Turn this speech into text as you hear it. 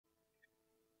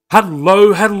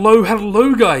Hello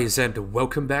guys, and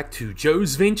welcome back to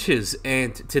Joe's Ventures.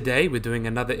 And today we're doing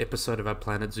another episode of our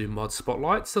Planet Zoo mod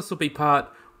spotlights. This will be part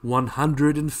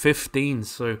 115,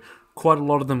 so quite a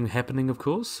lot of them happening, of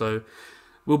course. So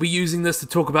we'll be using this to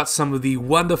talk about some of the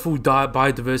wonderful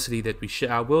biodiversity that we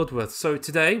share our world with. So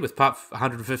today, with part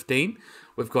 115,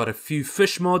 we've got a few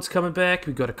fish mods coming back.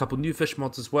 We've got a couple new fish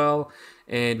mods as well.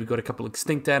 And we've got a couple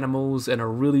extinct animals and a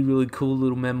really cool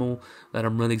little mammal that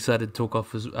I'm really excited to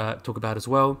talk about as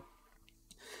well.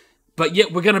 But yeah,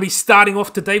 we're going to be starting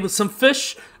off today with some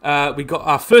fish. We got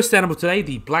our first animal today,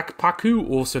 the black pacu,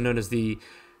 also known as the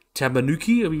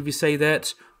tabanuki, if you say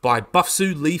that, by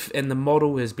Buffsu Leaf, and the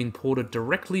model has been ported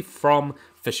directly from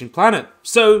Fishing Planet.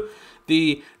 So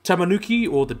the tabanuki,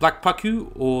 or the black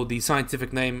pacu, or the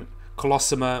scientific name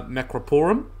Colossima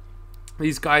macroporum.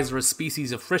 These guys are a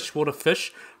species of freshwater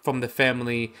fish from the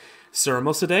family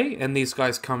Ceramosidae, and these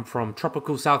guys come from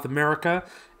tropical South America,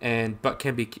 but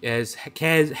can be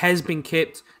has been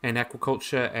kept in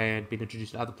aquaculture and been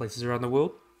introduced to other places around the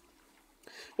world.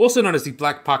 Also known as the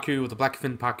black pacu, or the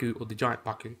blackfin pacu, or the giant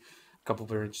pacu. A couple of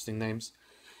very interesting names.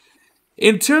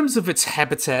 In terms of its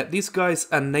habitat, these guys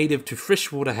are native to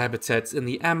freshwater habitats in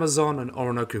the Amazon and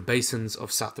Orinoco basins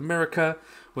of South America,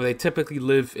 where they typically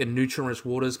live in nutrient-rich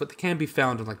waters, but they can be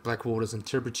found in like black waters and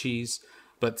turbidgees,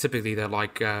 but typically they're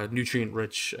like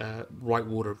nutrient-rich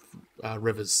whitewater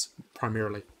rivers,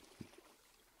 primarily.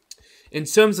 In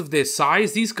terms of their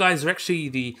size, these guys are actually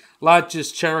the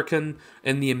largest characan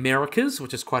in the Americas,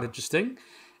 which is quite interesting,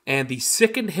 and the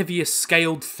second heaviest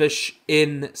scaled fish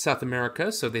in South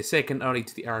America, so they're second only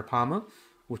to the arapama,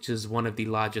 which is one of the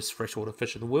largest freshwater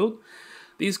fish in the world.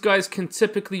 These guys can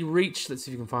typically reach, let's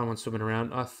see if you can find one swimming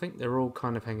around. I think they're all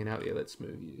kind of hanging out here. Let's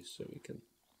move you so we can...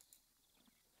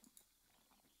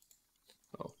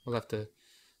 Oh, we'll have to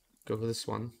go over this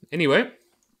one. Anyway,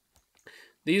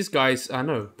 these guys, I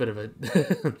know, a bit of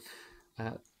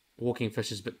a... walking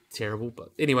fish is a bit terrible,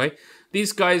 but anyway,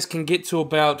 these guys can get to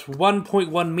about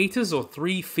 1.1 meters or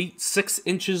 3 feet 6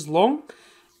 inches long,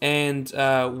 and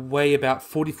weigh about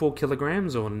 44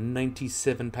 kilograms or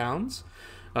 97 pounds.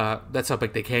 That's how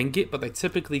big they can get, but they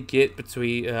typically get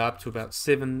between up to about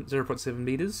 0.7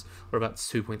 meters or about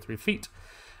 2.3 feet.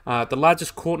 The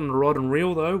largest caught on a rod and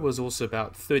reel, though, was also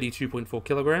about 32.4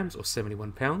 kilograms or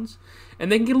 71 pounds.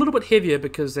 And they can get a little bit heavier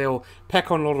because they'll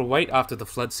pack on a lot of weight after the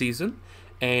flood season.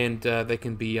 And they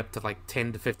can be up to like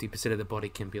 10 to 50% of the body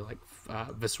can be like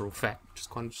visceral fat, which is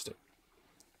quite interesting.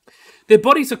 Their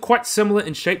bodies are quite similar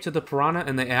in shape to the piranha,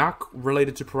 and they are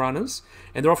related to piranhas.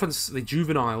 And they're often the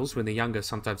juveniles, when they're younger,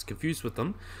 sometimes confused with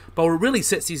them. But what really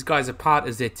sets these guys apart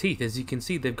is their teeth. As you can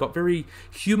see, they've got very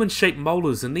human-shaped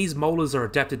molars, and these molars are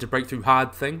adapted to break through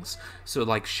hard things, so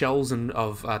like shells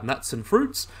of nuts and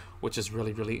fruits, which is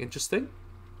really interesting.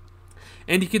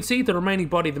 And you can see the remaining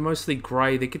body, they're mostly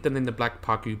grey. They get them in the black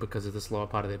pacu because of this lower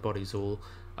part of their bodies all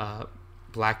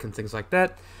black and things like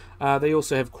that. They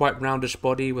also have quite roundish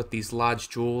body with these large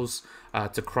jaws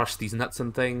to crush these nuts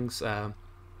and things.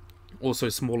 Also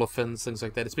smaller fins, things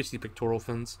like that, especially pectoral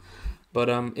fins. But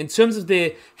in terms of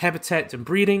their habitat and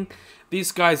breeding,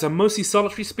 these guys are mostly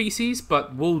solitary species,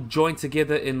 but will join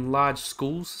together in large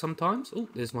schools sometimes. Oh,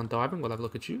 there's one diving. We'll have a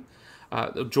look at you.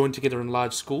 They'll join together in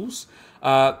large schools.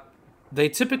 They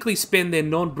typically spend their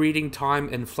non-breeding time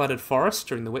in flooded forests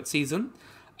during the wet season,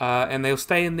 and they'll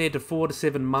stay in there to 4 to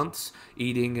 7 months,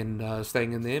 eating and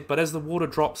staying in there. But as the water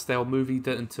drops, they'll move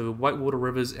either into whitewater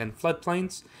rivers and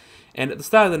floodplains. And at the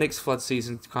start of the next flood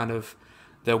season,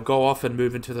 they'll go off and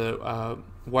move into the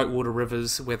whitewater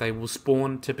rivers, where they will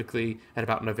spawn, typically at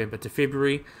about November to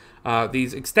February.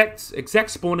 These exact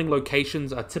spawning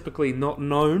locations are typically not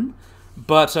known,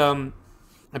 but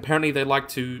apparently they like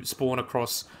to spawn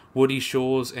across woody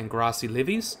shores and grassy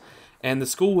levees, and the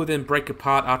school will then break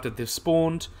apart after they've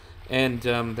spawned, and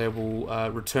they will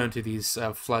return to these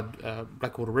flood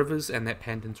blackwater rivers, and that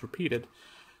pattern's repeated.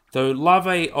 Though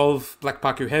larvae of black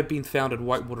pacu have been found in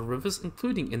whitewater rivers,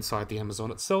 including inside the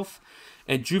Amazon itself,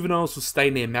 and juveniles will stay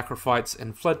near macrophytes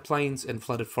and floodplains and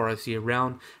flooded forests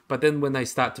year-round, but then when they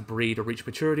start to breed or reach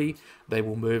maturity, they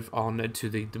will move on into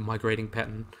the migrating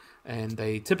pattern. And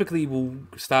they typically will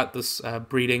start this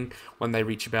breeding when they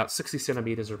reach about 60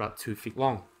 centimeters or about 2 feet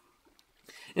long.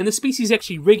 And the species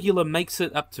actually regular makes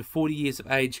it up to 40 years of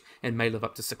age and may live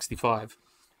up to 65.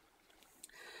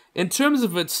 In terms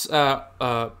of its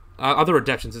other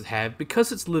adaptations it have,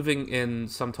 because it's living in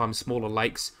sometimes smaller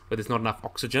lakes where there's not enough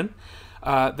oxygen,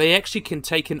 they actually can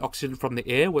take in oxygen from the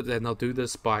air, and they'll do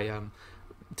this by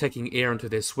taking air into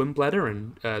their swim bladder,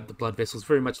 and the blood vessels,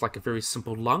 very much like a very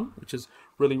simple lung, which is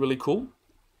really cool.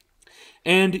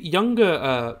 And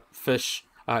younger fish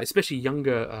especially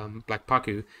younger black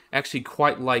pacu, actually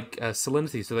quite like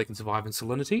salinity, so they can survive in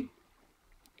salinity.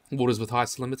 Waters with high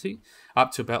salinity,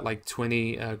 up to about like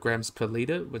 20 grams per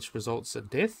liter, which results in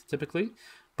death typically.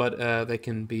 But they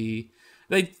can be,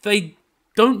 they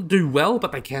don't do well,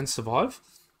 but they can survive.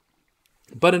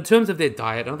 But in terms of their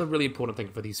diet, another really important thing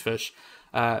for these fish,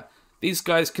 these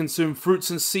guys consume fruits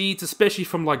and seeds, especially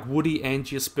from like woody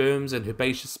angiosperms and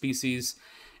herbaceous species.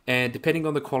 And depending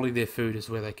on the quality of their food is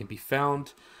where they can be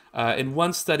found. In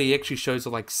one study, it actually shows that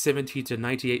like 70 to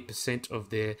 98% of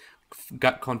their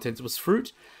gut contents was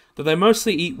fruit. Though they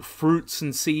mostly eat fruits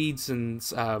and seeds and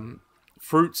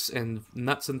fruits and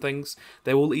nuts and things.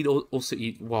 They will also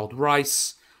eat wild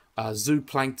rice,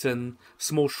 zooplankton,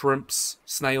 small shrimps,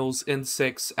 snails,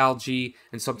 insects, algae,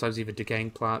 and sometimes even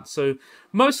decaying plants. So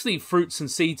mostly fruits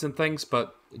and seeds and things,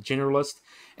 but generalist.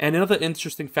 And another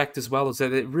interesting fact as well is that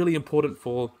they're really important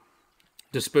for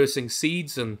dispersing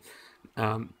seeds and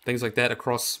things like that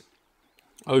across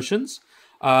oceans.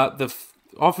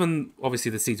 Often, obviously,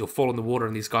 the seeds will fall in the water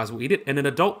and these guys will eat it. And an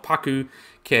adult pacu,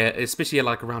 especially at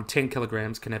like around 10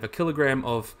 kilograms, can have a kilogram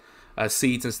of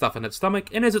seeds and stuff in its stomach.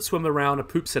 And as it swims around and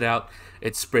poops it out,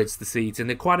 it spreads the seeds. And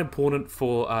they're quite important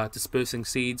for dispersing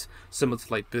seeds, similar to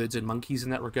like birds and monkeys in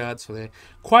that regard. So they're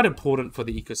quite important for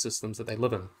the ecosystems that they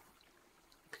live in.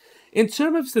 In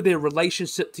terms of their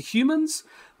relationship to humans,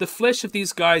 the flesh of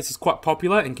these guys is quite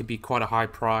popular and can be quite a high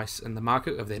price in the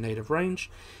market of their native range.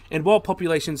 And while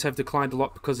populations have declined a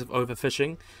lot because of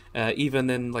overfishing, even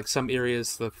in like some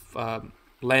areas, the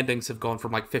landings have gone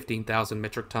from like 15,000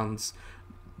 metric tons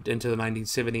into the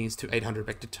 1970s to 800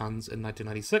 metric tons in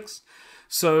 1996.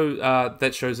 So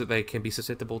that shows that they can be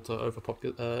susceptible to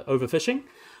overfishing.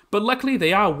 But luckily,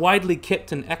 they are widely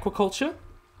kept in aquaculture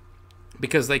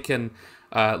because they can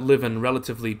live in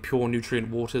relatively pure nutrient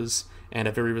waters and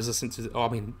are very resistant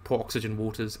to, poor oxygen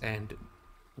waters and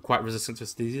quite resistant to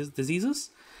diseases.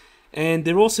 And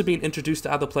they're also being introduced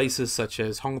to other places such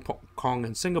as Hong Kong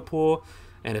and Singapore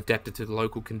and adapted to the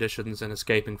local conditions and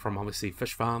escaping from, obviously,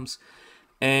 fish farms.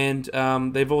 And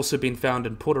they've also been found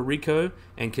in Puerto Rico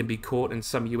and can be caught in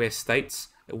some US states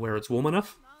where it's warm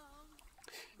enough.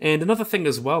 And another thing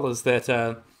as well is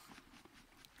that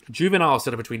juveniles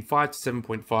that are between 5 to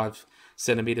 7.5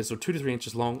 centimeters or 2 to 3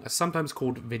 inches long are sometimes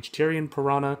called vegetarian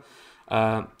piranha,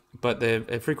 but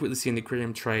they're frequently seen in the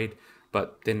aquarium trade,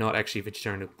 but they're not actually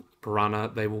vegetarian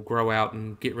piranha. They will grow out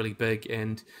and get really big,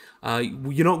 and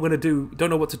you're not going to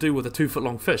don't know what to do with a 2-foot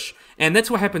long fish. And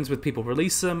that's what happens with people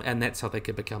release them, and that's how they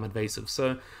can become invasive.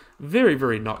 So very,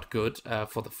 very not good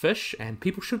for the fish, and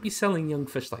people should be selling young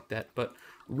fish like that, but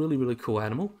really, really cool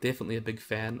animal. Definitely a big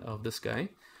fan of this guy.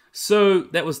 So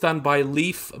that was done by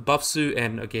Leaf, Buffsu,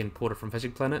 and again, Porter from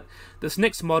Fishing Planet. This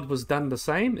next mod was done the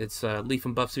same. It's Leaf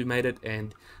and Buffsu made it,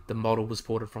 and the model was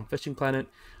ported from Fishing Planet.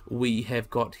 We have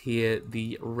got here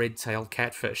the red-tailed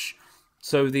catfish.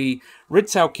 So the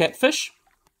red-tailed catfish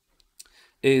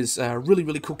is a really,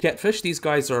 really cool catfish. These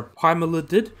guys are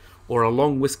hymelidid, or a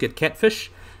long-whiskered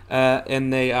catfish,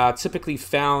 and they are typically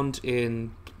found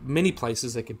in many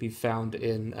places. They can be found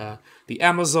in the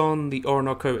Amazon, the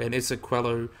Orinoco, and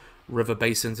Essequibo river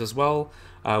basins as well,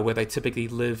 where they typically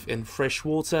live in fresh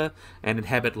water and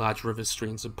inhabit large rivers,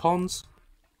 streams, and ponds.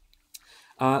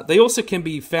 They also can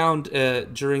be found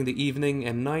during the evening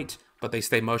and night, but they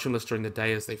stay motionless during the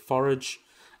day as they forage.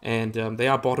 And they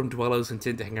are bottom dwellers and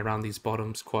tend to hang around these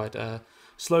bottoms quite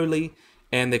slowly.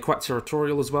 And they're quite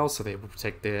territorial as well, so they will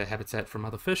protect their habitat from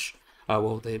other fish,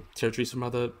 their territories from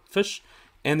other fish.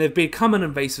 And they've become an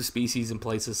invasive species in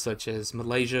places such as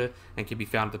Malaysia and can be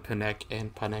found in the Penang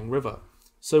and Penang River.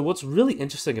 So what's really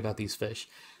interesting about these fish,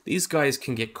 these guys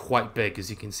can get quite big,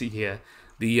 as you can see here.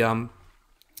 The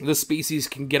species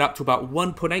can get up to about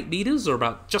 1.8 meters, or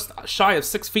about just shy of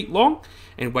 6 feet long,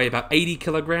 and weigh about 80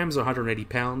 kilograms or 180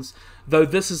 pounds. Though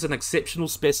this is an exceptional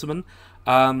specimen,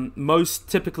 most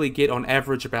typically get on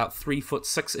average about 3 foot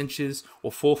 6 inches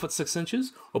or 4 foot 6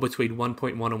 inches, or between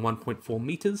 1.1 and 1.4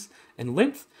 meters in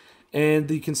length.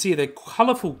 And you can see they're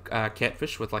colorful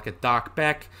catfish with like a dark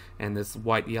back and this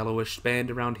white yellowish band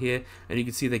around here. And you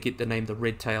can see they get the name the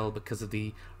red tail because of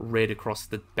the red across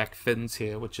the back fins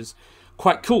here, which is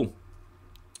quite cool.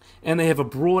 And they have a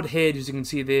broad head, as you can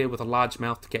see there, with a large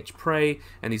mouth to catch prey,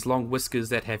 and these long whiskers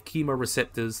that have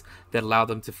chemoreceptors that allow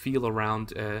them to feel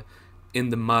around in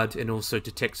the mud and also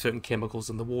detect certain chemicals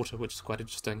in the water, which is quite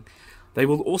interesting. They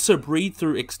will also breed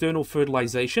through external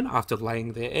fertilization after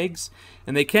laying their eggs,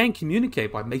 and they can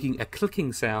communicate by making a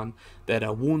clicking sound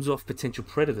that warns off potential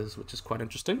predators, which is quite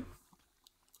interesting.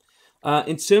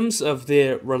 In terms of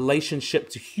their relationship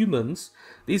to humans,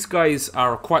 these guys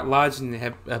are quite large and they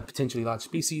have potentially large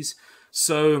species.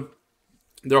 So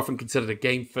They're often considered a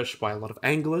game fish by a lot of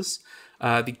anglers.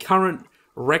 The current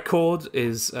record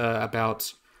is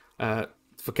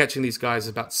for catching these guys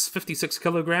about 56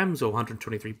 kilograms or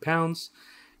 123 pounds.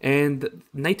 And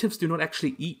natives do not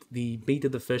actually eat the meat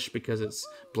of the fish because it's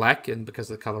black and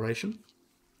because of the coloration.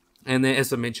 And then,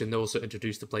 as I mentioned, they're also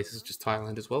introduced to places such as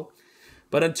Thailand as well.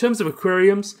 But in terms of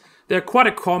aquariums, they're quite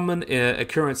a common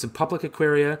occurrence in public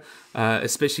aquaria,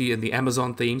 especially in the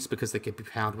Amazon themes, because they can be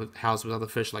housed with other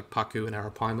fish like paku and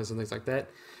arapimas and things like that.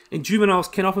 And juveniles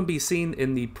can often be seen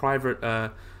in the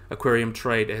private aquarium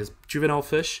trade as juvenile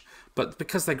fish, but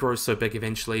because they grow so big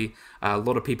eventually, a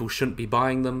lot of people shouldn't be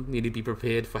buying them. You need to be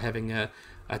prepared for having a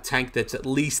tank that's at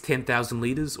least 10,000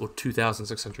 litres or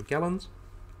 2,600 gallons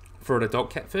for an adult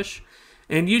catfish.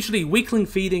 And usually weekly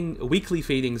feeding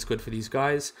is good for these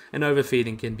guys, and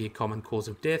overfeeding can be a common cause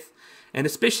of death. And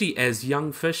especially as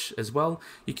young fish as well,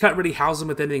 you can't really house them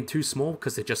with anything too small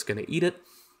because they're just going to eat it,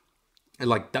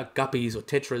 like duck guppies or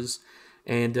tetras.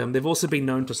 And they've also been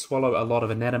known to swallow a lot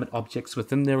of inanimate objects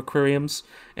within their aquariums,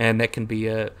 and that can be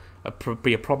a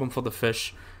problem for the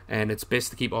fish. And it's best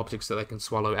to keep objects that they can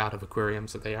swallow out of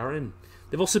aquariums that they are in.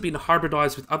 They've also been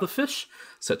hybridized with other fish,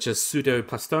 such as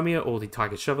pseudoplastomia or the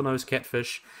tiger shovelnose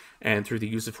catfish, and through the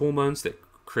use of hormones that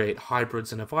create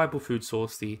hybrids and a viable food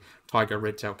source, the tiger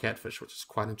red-tailed catfish, which is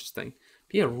quite interesting.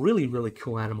 But yeah, really, really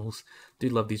cool animals. Do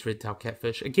love these red-tailed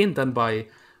catfish. Again, done by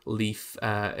Leaf,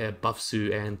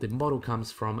 Buffsu, and the model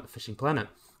comes from Fishing Planet.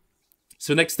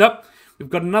 So next up, we've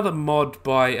got another mod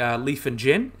by Leaf and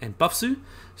Jen and Buffsu.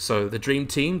 So the dream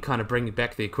team, kind of bringing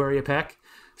back the Aquaria pack.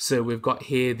 So we've got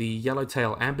here the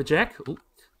yellowtail amberjack. Ooh,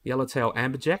 yellowtail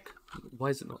amberjack. Why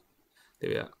is it not? There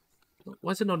we are.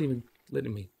 Why is it not even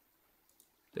letting me?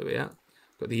 There we are.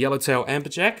 Got the yellowtail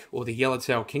amberjack or the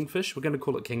yellowtail kingfish. We're going to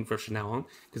call it kingfish from now on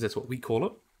because that's what we call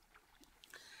it.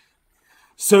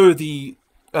 So the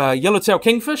yellowtail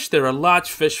kingfish, they're a large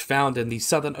fish found in the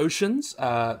southern oceans.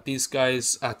 These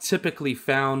guys are typically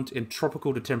found in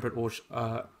tropical to temperate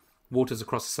waters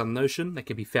across the Southern Ocean. They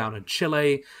can be found in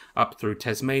Chile, up through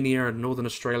Tasmania and Northern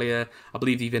Australia, I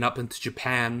believe even up into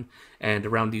Japan and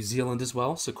around New Zealand as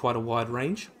well, so quite a wide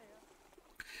range.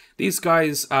 These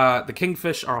guys, the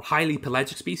kingfish, are a highly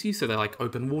pelagic species, so they like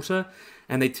open water,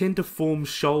 and they tend to form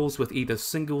shoals with either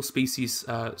single species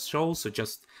shoals, so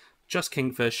just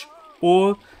kingfish,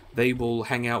 or they will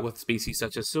hang out with species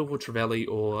such as silver trevally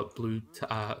or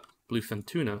bluefin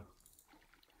tuna.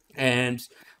 And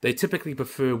they typically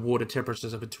prefer water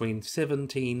temperatures of between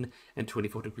 17 and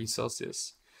 24 degrees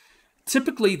Celsius.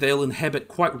 Typically, they'll inhabit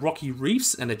quite rocky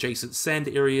reefs and adjacent sand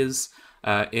areas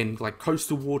in like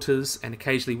coastal waters, and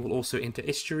occasionally will also enter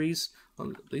estuaries.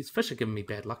 Well, these fish are giving me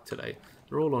bad luck today.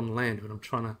 They're all on land, but I'm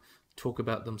trying to talk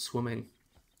about them swimming.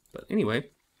 But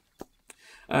anyway,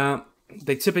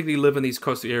 they typically live in these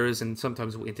coastal areas and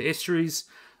sometimes will enter estuaries.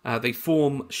 They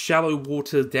form shallow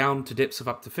water down to depths of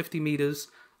up to 50 meters,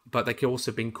 but they can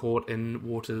also be caught in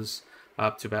waters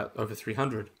up to about over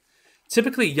 300.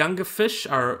 Typically, younger fish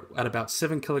are at about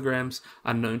 7 kilograms,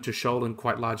 are known to shoal in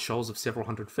quite large shoals of several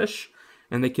hundred fish,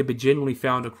 and they can be generally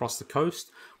found across the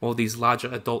coast, while these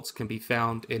larger adults can be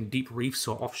found in deep reefs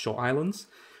or offshore islands,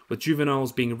 with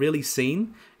juveniles being rarely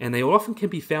seen, and they often can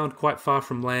be found quite far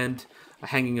from land,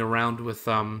 hanging around with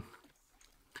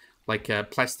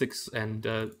plastics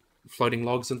and floating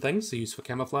logs and things, so used for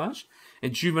camouflage.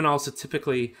 And juveniles are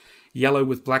typically yellow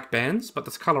with black bands, but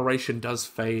this coloration does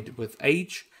fade with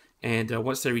age, and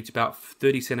once they reach about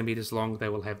 30 centimeters long, they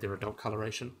will have their adult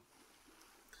coloration.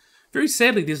 Very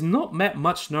sadly, there's not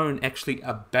much known actually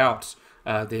about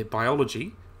their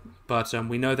biology, but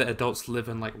we know that adults live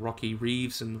in like rocky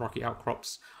reefs and rocky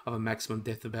outcrops of a maximum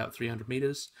depth of about 300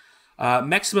 meters.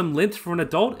 Maximum length for an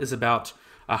adult is about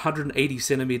 180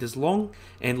 centimeters long,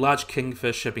 and large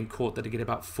kingfish have been caught that get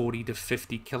about 40 to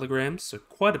 50 kilograms, so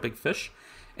quite a big fish,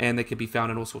 and they can be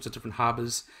found in all sorts of different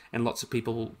harbors, and lots of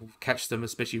people will catch them,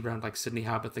 especially around like Sydney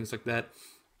Harbour, things like that,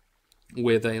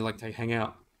 where they like to hang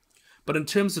out. But in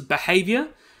terms of behavior,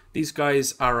 these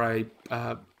guys are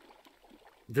a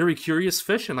very curious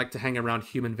fish and like to hang around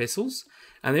human vessels,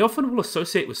 and they often will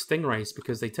associate with stingrays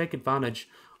because they take advantage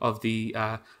of the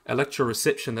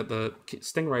electroreception that the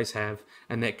stingrays have,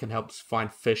 and that can help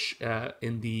find fish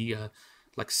in the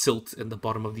like silt in the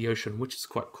bottom of the ocean, which is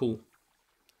quite cool.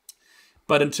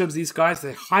 But in terms of these guys,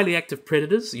 they're highly active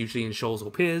predators, usually in shoals or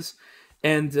pairs,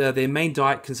 and their main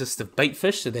diet consists of bait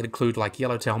fish, so that include like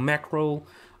yellowtail mackerel,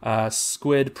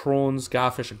 squid, prawns,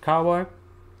 garfish, and kahawai.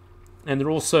 And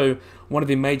they're also one of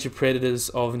the major predators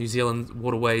of New Zealand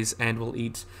waterways and will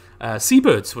eat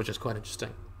seabirds, which is quite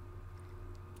interesting.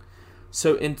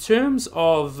 So in terms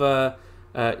of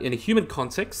in a human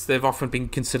context, they've often been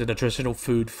considered a traditional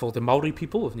food for the Maori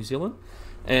people of New Zealand,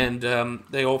 and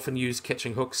they often use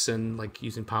catching hooks and like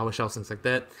using power shells and things like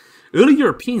that. Early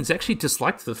Europeans actually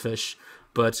disliked the fish,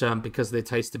 but because their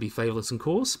taste to be flavorless and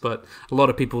coarse. But a lot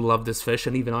of people love this fish,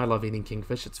 and even I love eating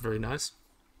kingfish. It's very nice.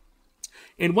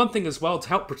 And one thing as well, to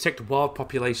help protect wild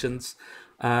populations,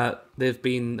 they've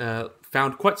been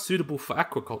found quite suitable for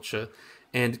aquaculture.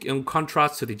 And in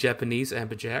contrast to the Japanese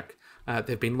amberjack,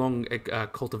 they've been long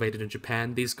cultivated in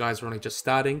Japan. These guys are only just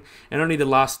starting. And only the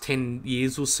last 10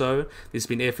 years or so, there's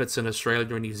been efforts in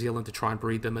Australia and New Zealand to try and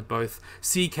breed them at both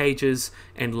sea cages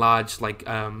and large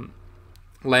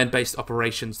land-based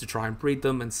operations to try and breed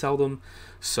them and sell them.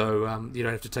 So you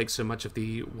don't have to take so much of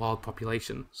the wild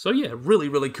population. So yeah, really,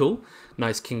 really cool.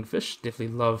 Nice kingfish.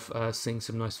 Definitely love seeing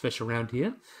some nice fish around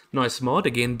here. Nice mod,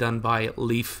 again done by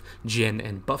Leaf, Jen,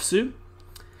 and Buffsu.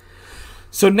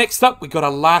 So next up, we got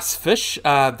our last fish.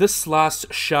 This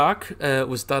last shark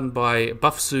was done by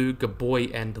Buffsu,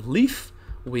 Gabboi, and Leaf.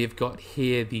 We've got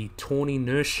here the tawny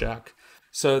nurse shark.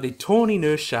 So the tawny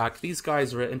nurse shark, these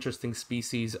guys are an interesting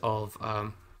species of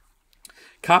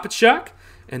carpet shark,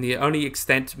 and the only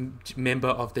extant member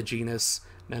of the genus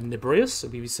Nibreus,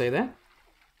 if you say that.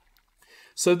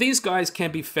 So these guys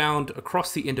can be found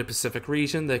across the Indo-Pacific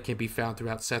region. They can be found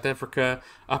throughout South Africa,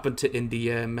 up into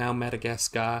India,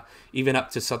 Madagascar, even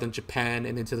up to southern Japan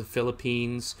and into the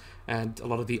Philippines, and a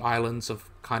lot of the islands of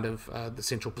kind of the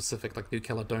Central Pacific, like New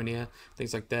Caledonia,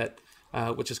 things like that,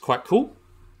 which is quite cool.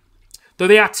 Though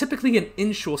they are typically an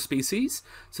inshore species,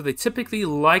 so they typically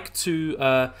like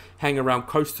to hang around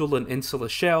coastal and insular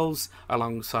shells,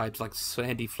 alongside like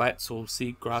sandy flats or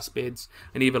seagrass beds,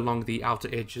 and even along the outer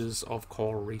edges of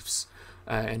coral reefs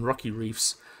and rocky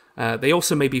reefs. They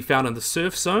also may be found in the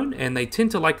surf zone, and they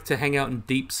tend to like to hang out in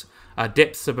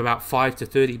depths of about 5 to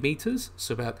 30 meters,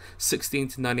 so about 16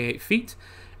 to 98 feet,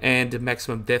 and a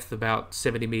maximum depth about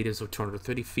 70 meters or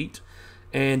 230 feet.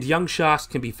 And young sharks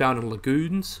can be found in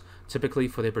lagoons, typically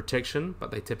for their protection,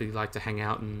 but they typically like to hang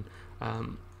out in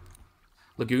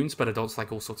lagoons, but adults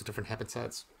like all sorts of different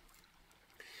habitats.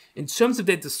 In terms of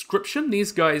their description,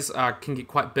 these guys can get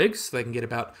quite big, so they can get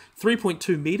about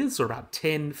 3.2 meters or about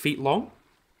 10 feet long.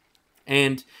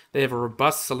 And they have a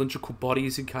robust cylindrical body,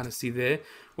 as you can kind of see there,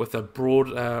 with a broad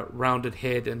rounded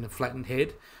head and a flattened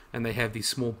head. And they have these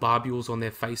small barbules on their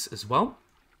face as well.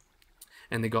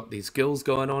 And they've got these gills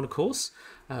going on, of course.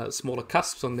 Smaller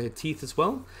cusps on their teeth as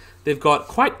well. They've got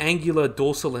quite angular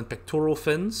dorsal and pectoral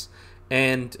fins,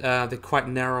 and they're quite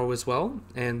narrow as well.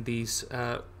 And these,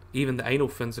 even the anal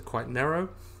fins are quite narrow.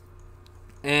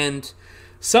 And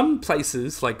some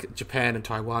places, like Japan and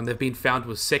Taiwan, they've been found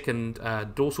with second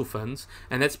dorsal fins,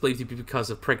 and that's believed to be because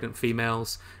of pregnant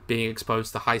females being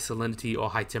exposed to high salinity or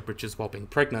high temperatures while being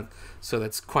pregnant. So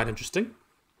that's quite interesting.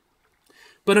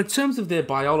 But in terms of their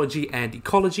biology and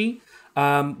ecology,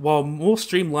 while more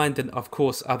streamlined than, of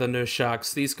course, other nurse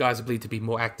sharks, these guys are believed to be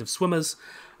more active swimmers,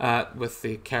 with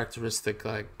the characteristic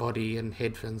like body and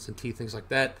head fins and teeth, things like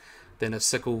that, than a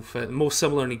sickle fin, more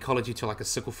similar in ecology to like a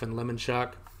sickle fin lemon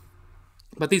shark.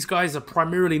 But these guys are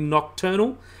primarily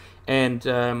nocturnal, and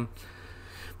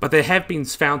but they have been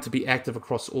found to be active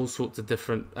across all sorts of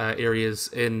different areas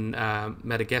in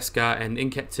Madagascar, and in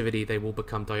captivity they will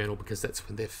become diurnal because that's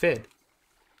when they're fed.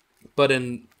 But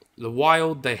in the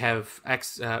wild, they have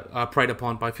are preyed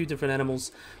upon by a few different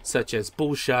animals, such as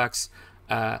bull sharks,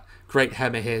 great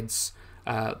hammerheads,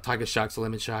 tiger sharks,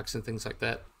 lemon sharks, and things like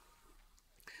that.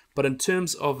 But in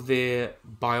terms of their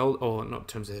in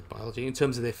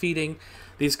terms of their feeding,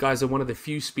 these guys are one of the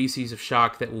few species of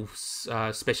shark that will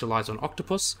specialize on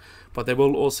octopus, but they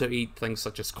will also eat things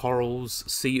such as corals,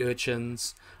 sea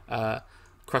urchins,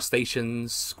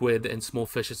 crustaceans, squid, and small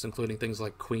fishes, including things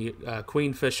like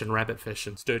queenfish and rabbitfish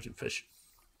and sturgeonfish.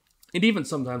 And even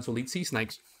sometimes will eat sea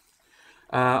snakes.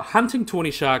 Hunting tawny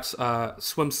sharks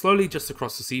swim slowly just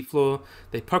across the seafloor.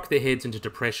 They poke their heads into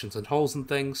depressions and holes and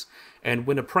things, and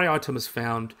when a prey item is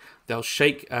found, they'll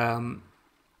shake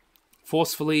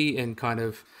forcefully and kind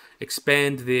of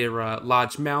expand their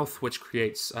large mouth, which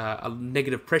creates a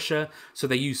negative pressure. So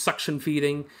they use suction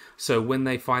feeding. So when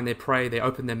they find their prey, they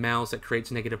open their mouths. That creates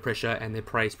negative pressure, and their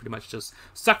prey is pretty much just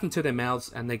sucked into their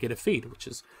mouths, and they get a feed, which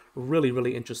is really,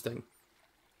 really interesting.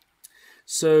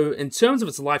 So, in terms of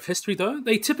its life history, though,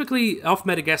 they typically, off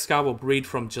Madagascar, will breed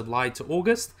from July to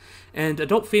August, and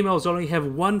adult females only have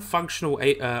one functional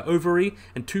ovary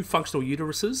and two functional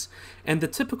uteruses, and the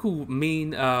typical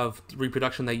mean of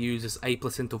reproduction they use is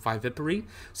aplacental vivipary.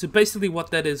 So, basically,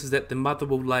 what that is that the mother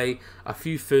will lay a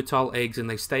few fertile eggs and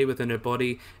they stay within her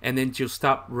body, and then she'll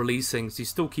start releasing, so you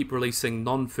still keep releasing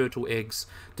non-fertile eggs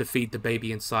to feed the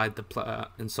baby inside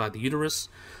the uterus,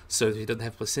 so they don't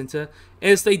have placenta,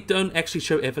 as they don't actually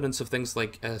show evidence of things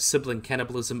like sibling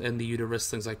cannibalism in the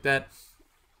uterus, things like that.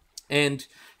 And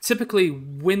typically,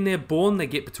 when they're born, they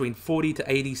get between 40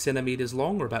 to 80 centimeters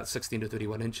long, or about 16 to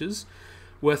 31 inches,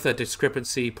 with a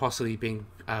discrepancy possibly being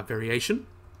variation.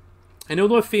 And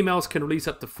although females can release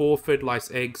up to 4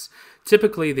 fertilized eggs,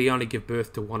 typically they only give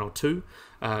birth to 1 or 2.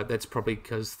 That's probably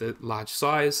because the large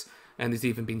size. And there's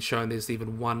even been shown there's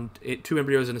even 2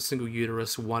 embryos in a single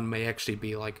uterus. One may actually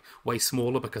be like way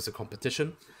smaller because of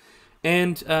competition.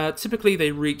 And typically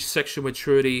they reach sexual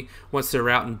maturity once they're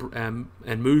out and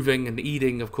moving and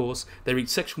eating, of course. They reach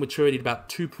sexual maturity at about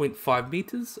 2.5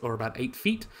 meters, or about 8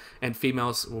 feet. And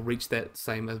females will reach that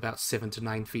same at about 7 to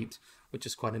 9 feet, which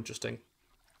is quite interesting.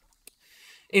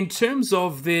 In terms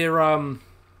of their in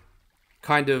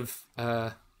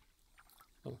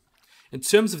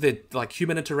terms of their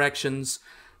human interactions,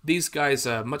 these guys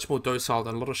are much more docile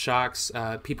than a lot of sharks.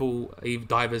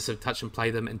 Divers have touched and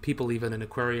played them, and people even in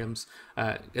aquariums,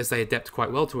 as they adapt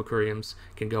quite well to aquariums,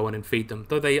 can go in and feed them.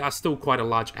 Though they are still quite a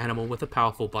large animal with a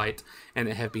powerful bite, and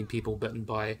there have been people bitten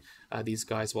by these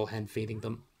guys while hand feeding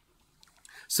them.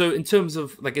 So in terms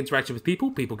of interaction with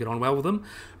people get on well with them,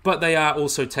 but they are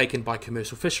also taken by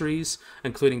commercial fisheries,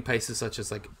 including places such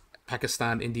as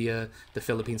Pakistan, India, the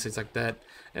Philippines, things like that,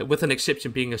 with an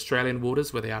exception being Australian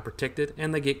waters where they are protected,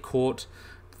 and they get caught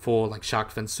for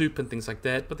shark fin soup and things like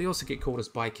that, but they also get caught as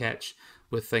bycatch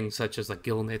with things such as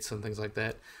gill nets and things like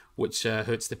that, which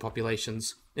hurts their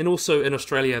populations. And also in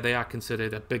Australia, they are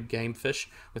considered a big game fish,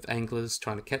 with anglers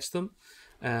trying to catch them,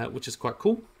 which is quite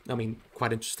cool. I mean,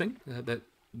 quite interesting.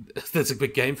 That's a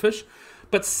big game fish.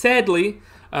 But sadly,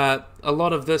 a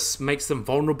lot of this makes them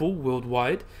vulnerable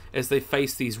worldwide as they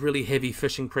face these really heavy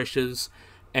fishing pressures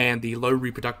and the low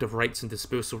reproductive rates and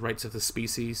dispersal rates of the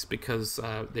species, because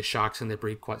they're sharks and they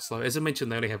breed quite slow. As I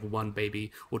mentioned, they only have 1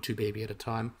 baby or 2 baby at a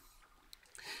time.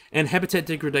 And habitat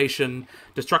degradation,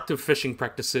 destructive fishing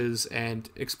practices, and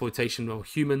exploitation of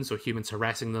humans or humans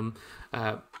harassing them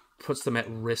puts them at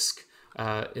risk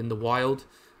in the wild.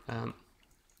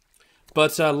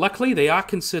 But luckily, they are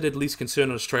considered least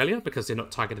concern in Australia because they're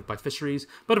not targeted by fisheries.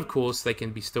 But of course, they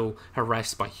can be still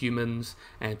harassed by humans,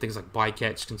 and things like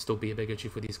bycatch can still be a big issue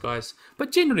for these guys.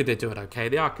 But generally, they're doing okay.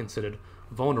 They are considered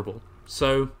vulnerable.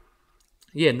 So,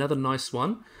 yeah, another nice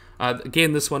one.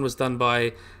 Again, this one was done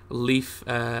by Leaf,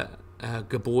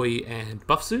 Gabboi, and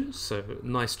Buffsu. So,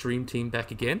 nice dream team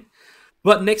back again.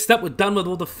 But next up, we're done with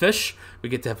all the fish. We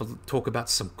get to have a talk about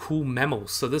some cool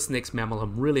mammals. So this next mammal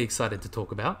I'm really excited to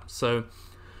talk about. So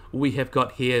we have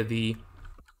got here the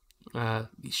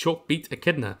Short-Beaked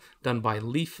echidna, done by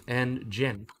Leaf and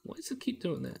Jen. Why does it keep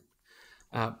doing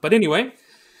that? But anyway,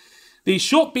 the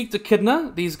Short-Beaked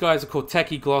echidna, these guys are called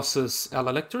Tachyglossus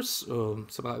alalectrus, or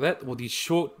something like that, or the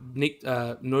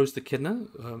short-nosed echidna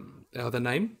are the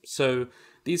name. So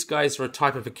these guys are a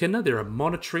type of echidna. They're a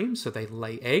monotreme, so they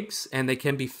lay eggs, and they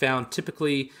can be found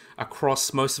typically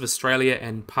across most of Australia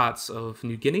and parts of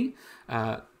New Guinea,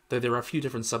 though there are a few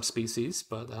different subspecies,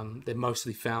 but they're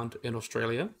mostly found in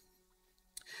Australia.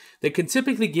 They can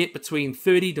typically get between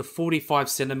 30 to 45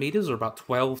 centimeters, or about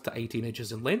 12 to 18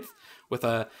 inches in length, with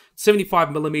a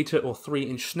 75 millimeter or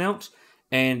 3-inch snout,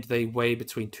 and they weigh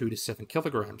between 2 to 7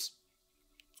 kilograms.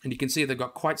 And you can see they've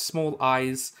got quite small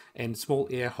eyes and small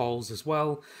ear holes as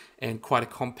well, and quite a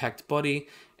compact body.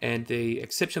 And the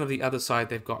exception of the other side,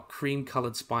 they've got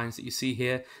cream-colored spines that you see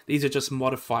here. These are just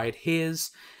modified hairs,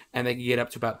 and they can get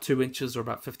up to about 2 inches or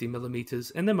about 50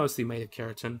 millimeters, and they're mostly made of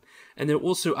keratin. And then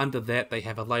also under that, they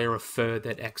have a layer of fur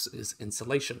that acts as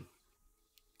insulation.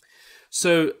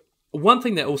 So one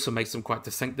thing that also makes them quite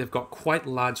distinct, they've got quite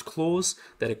large claws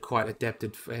that are quite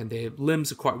adapted, and their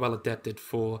limbs are quite well adapted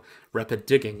for rapid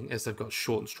digging, as they've got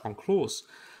short and strong claws.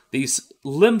 These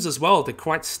limbs as well, they're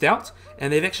quite stout,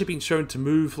 and they've actually been shown to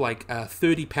move like a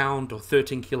 30-pound or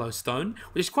 13-kilo stone,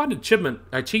 which is quite an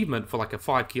achievement for like a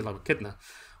 5-kilo echidna,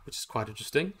 which is quite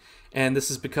interesting. And this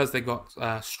is because they've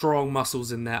got strong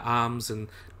muscles in their arms and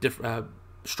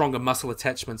stronger muscle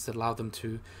attachments that allow them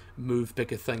to move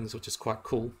bigger things, which is quite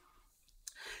cool.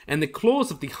 And the claws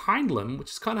of the hind limb,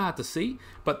 which is kind of hard to see,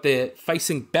 but they're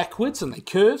facing backwards and they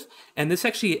curve, and this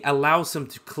actually allows them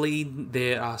to clean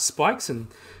their spikes and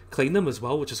clean them as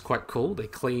well, which is quite cool. They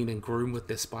clean and groom with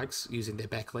their spikes using their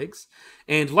back legs.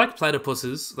 And like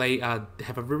platypuses, they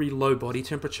have a very low body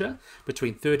temperature,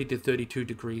 between 30 to 32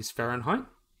 degrees Fahrenheit,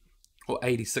 or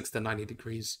 86 to 90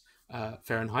 degrees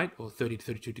Fahrenheit, or 30 to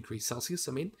 32 degrees Celsius,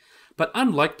 I mean. But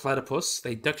unlike platypus,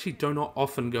 they actually do not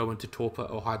often go into torpor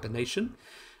or hibernation,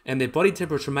 and their body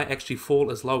temperature may actually fall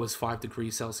as low as 5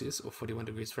 degrees Celsius, or 41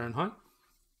 degrees Fahrenheit.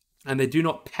 And they do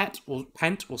not pant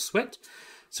or sweat.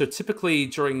 So typically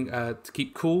during, to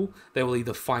keep cool, they will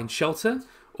either find shelter,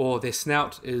 or their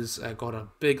snout is got a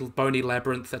big bony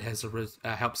labyrinth that has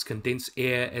helps condense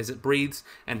air as it breathes,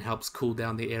 and helps cool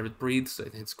down the air it breathes, so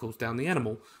it hence cools down the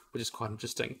animal, which is quite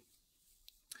interesting.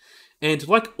 And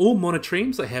like all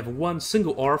monotremes, they have one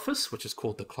single orifice, which is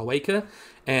called the cloaca,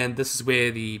 and this is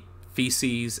where the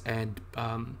feces and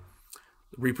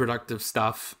reproductive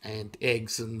stuff and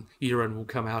eggs and urine will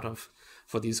come out of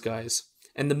for these guys.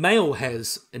 And the male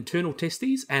has internal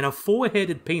testes and a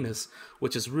four-headed penis,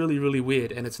 which is really, really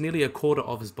weird, and it's nearly a quarter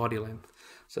of his body length,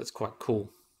 so it's quite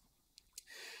cool.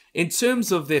 In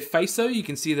terms of their face, though, you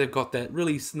can see they've got that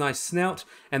really nice snout,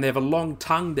 and they have a long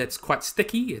tongue that's quite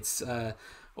sticky. It's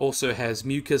also has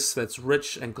mucus that's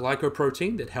rich in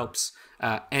glycoprotein that helps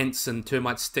ants and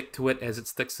termites stick to it as it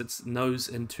sticks its nose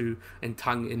into and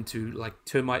tongue into like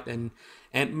termite and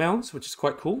ant mounds, which is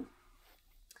quite cool.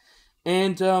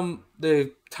 And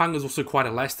the tongue is also quite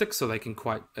elastic, so they can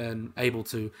quite able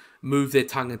to move their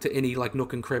tongue into any like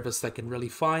nook and crevice they can really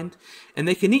find. And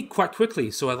they can eat quite quickly,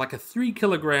 so like a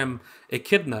 3-kilogram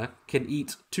echidna can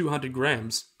eat 200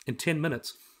 grams in 10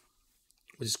 minutes,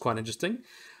 which is quite interesting.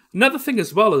 Another thing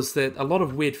as well is that a lot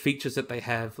of weird features that they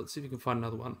have. Let's see if we can find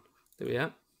another one. There we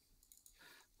are.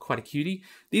 Quite a cutie.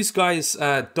 These guys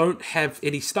don't have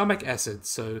any stomach acid,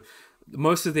 so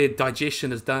most of their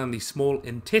digestion is done in the small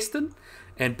intestine,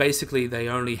 and basically they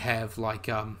only have like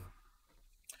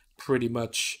pretty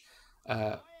much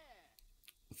the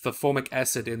formic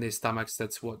acid in their stomachs.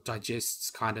 That's what digests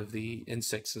kind of the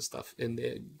insects and stuff in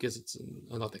their gizzards,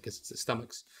 and not their gizzards, their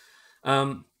stomachs.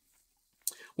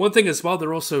 One thing as well,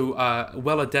 they're also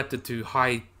well adapted to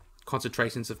high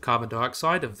concentrations of carbon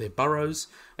dioxide of their burrows.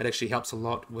 It actually helps a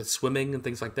lot with swimming and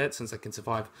things like that, since they can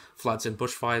survive floods and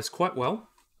bushfires quite well.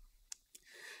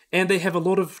 And they have a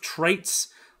lot of traits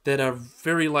that are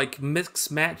very like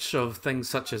mixed match of things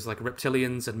such as like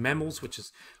reptilians and mammals, which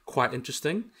is quite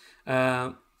interesting.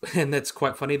 And that's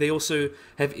quite funny. They also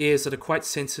have ears that are quite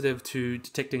sensitive to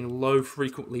detecting low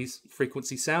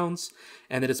frequency sounds,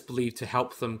 and that is believed to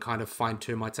help them kind of find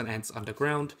termites and ants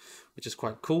underground, which is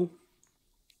quite cool.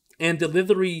 And the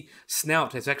leathery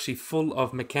snout is actually full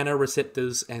of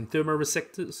mechanoreceptors and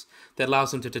thermoreceptors that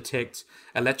allows them to detect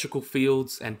electrical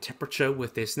fields and temperature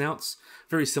with their snouts,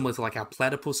 very similar to like our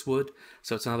platypus would.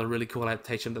 So it's another really cool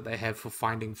adaptation that they have for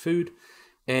finding food.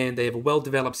 And they have a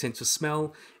well-developed sense of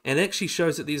smell, and it actually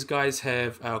shows that these guys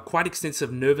have quite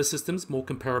extensive nervous systems, more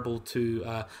comparable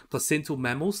to placental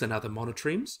mammals than other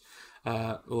monotremes,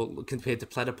 or compared to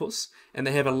platypus. And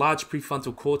they have a large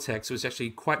prefrontal cortex, which is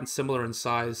actually quite similar in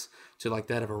size to like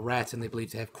that of a rat, and they believe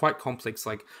to have quite complex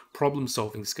like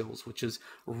problem-solving skills, which is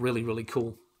really, really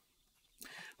cool.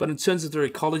 But in terms of their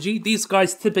ecology, these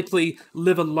guys typically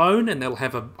live alone, and they'll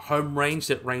have a home range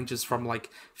that ranges from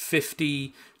like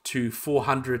 50 to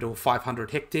 400 or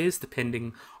 500 hectares,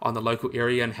 depending on the local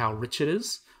area and how rich it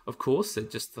is. Of course,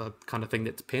 it's just the kind of thing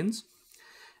that depends.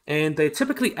 And they're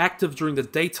typically active during the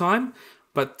daytime,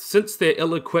 but since they're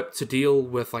ill-equipped to deal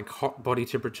with like hot body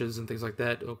temperatures and things like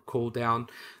that, or cool down,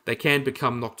 they can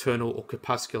become nocturnal or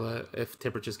crepuscular if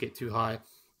temperatures get too high.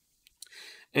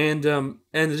 And in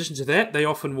addition to that, they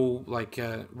often will like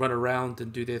run around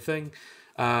and do their thing.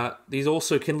 These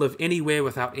also can live anywhere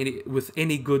with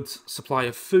any good supply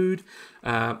of food.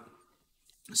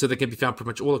 So they can be found pretty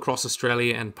much all across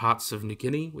Australia and parts of New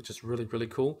Guinea, which is really, really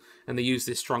cool. And they use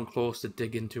their strong claws to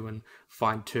dig into and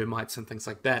find termites and things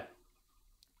like that.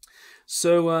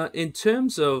 So in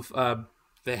terms of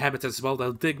their habitats as well,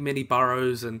 they'll dig many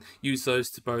burrows and use those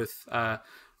to both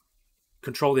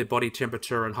control their body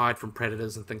temperature and hide from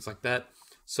predators and things like that.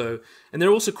 So, and they're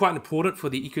also quite important for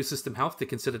the ecosystem health. They're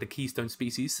considered a keystone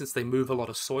species since they move a lot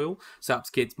of soil, so it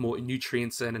helps get more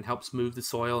nutrients in and helps move the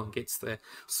soil and gets the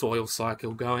soil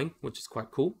cycle going, which is quite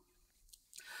cool.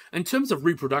 In terms of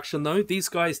reproduction though, these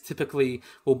guys typically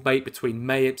will mate between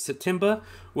May and September,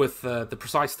 with the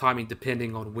precise timing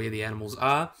depending on where the animals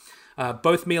are.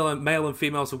 Both male and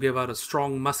females will give out a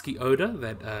strong musky odor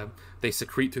that they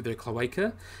secrete through their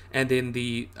cloaca, and then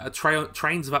the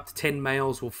trains of up to 10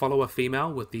 males will follow a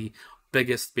female, with the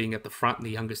biggest being at the front and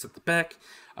the youngest at the back,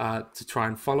 to try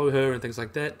and follow her and things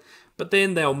like that. But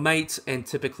then they'll mate, and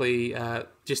typically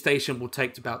gestation will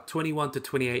take about 21 to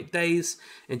 28 days.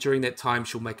 And during that time,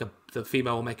 the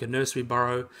female will make a nursery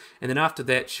burrow. And then after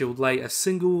that, she'll lay a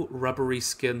single rubbery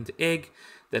skinned egg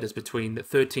that is between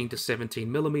 13 to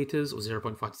 17 millimeters, or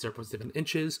 0.5 to 0.7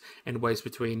 inches, and weighs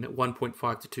between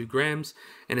 1.5 to 2 grams,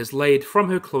 and is laid from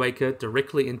her cloaca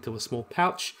directly into a small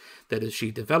pouch that is she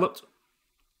developed.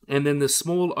 And then the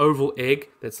small oval egg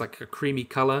that's like a creamy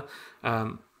color,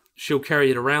 she'll carry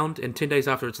it around, and 10 days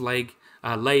after it's laid,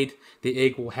 the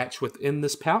egg will hatch within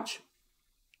this pouch.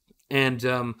 And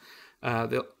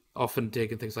they'll often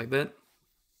dig and things like that.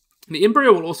 The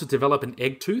embryo will also develop an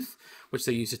egg tooth, which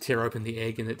they use to tear open the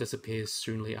egg, and it disappears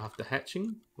soonly after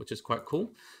hatching, which is quite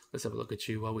cool. Let's have a look at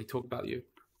you while we talk about you.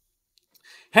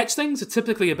 Hatchlings are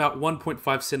typically about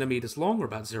 1.5 centimeters long, or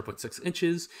about 0.6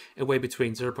 inches, and weigh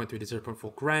between 0.3 to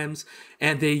 0.4 grams.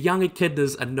 And their young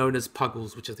echidnas are known as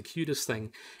puggles, which is the cutest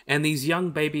thing. And these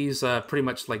young babies are pretty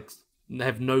much like,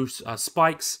 have no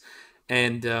spikes,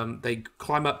 and they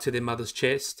climb up to their mother's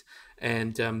chest.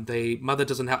 And the mother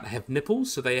doesn't have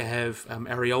nipples, so they have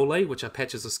areolae, which are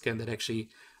patches of skin that actually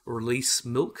release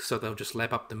milk, so they'll just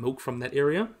lap up the milk from that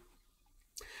area.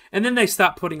 And then they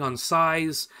start putting on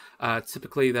size.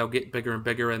 Typically, they'll get bigger and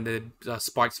bigger, and the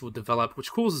spikes will develop,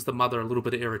 which causes the mother a little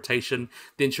bit of irritation.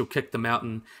 Then she'll kick them out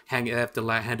and have to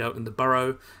hand out in the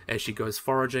burrow as she goes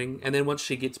foraging. And then once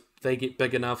they get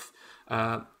big enough,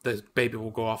 the baby will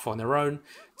go off on their own.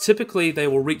 Typically, they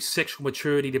will reach sexual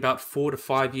maturity at about 4 to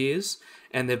 5 years,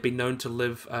 and they've been known to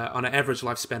live on an average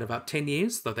lifespan of about 10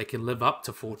 years, though they can live up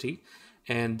to 40.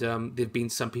 And there've been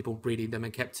some people breeding them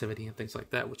in captivity and things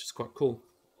like that, which is quite cool.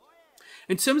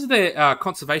 In terms of their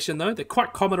conservation, though, they're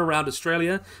quite common around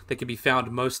Australia. They can be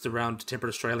found most around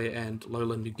temperate Australia and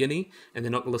lowland New Guinea, and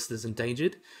they're not listed as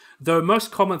endangered. Though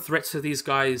most common threats to these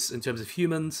guys in terms of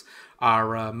humans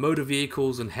are motor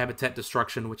vehicles and habitat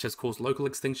destruction, which has caused local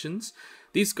extinctions.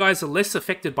 These guys are less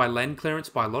affected by land clearance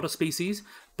by a lot of species,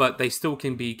 but they still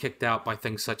can be kicked out by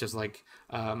things such as like,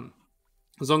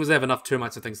 as long as they have enough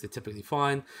termites and things, they're typically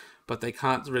fine. But they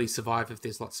can't really survive if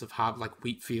there's lots of hard, like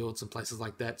wheat fields and places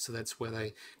like that. So that's where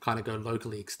they kind of go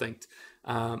locally extinct.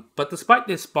 But despite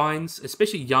their spines,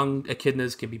 especially young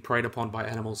echidnas can be preyed upon by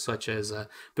animals such as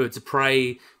birds of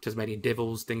prey, Tasmanian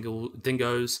devils,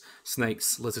 dingoes,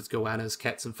 snakes, lizards, goannas,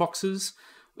 cats, and foxes.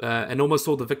 And almost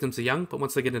all the victims are young, but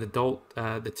once they get an adult,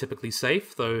 they're typically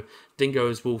safe, though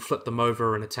dingoes will flip them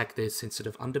over and attack their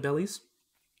sensitive underbellies.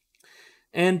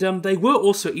 And they were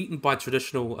also eaten by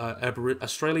traditional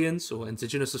Australians or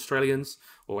Indigenous Australians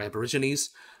or Aborigines.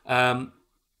 But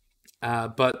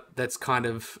that's kind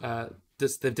of,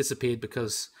 they've disappeared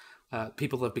because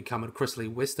people have become increasingly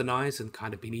westernized and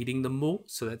kind of been eating them more.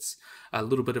 So that's a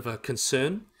little bit of a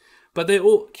concern. But they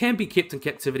all can be kept in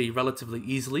captivity relatively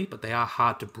easily, but they are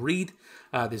hard to breed.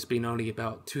 There's been only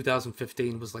about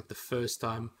 2015 was like the first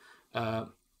time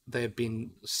they have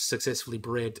been successfully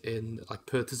bred in like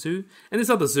Perth Zoo, and there's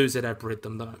other zoos that have bred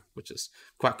them though, which is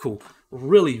quite cool.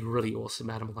 Really, really awesome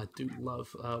animal. I do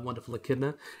love Wonderful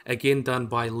Echidna. Again, done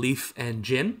by Leaf and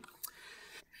Jen.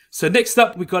 So next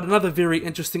up, we've got another very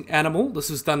interesting animal. This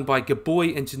is done by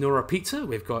Gabboi and GiornoPizza.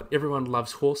 We've got Everyone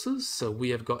Loves Horses. So we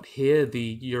have got here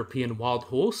the European wild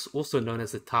horse, also known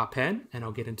as the tarpan, and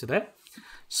I'll get into that.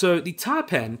 So the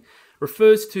tarpan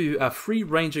refers to a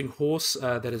free-ranging horse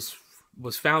that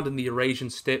was found in the Eurasian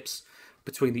steppes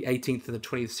between the 18th and the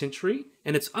 20th century,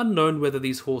 and it's unknown whether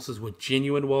these horses were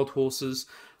genuine wild horses,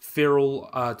 feral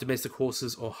domestic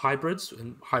horses, or hybrids,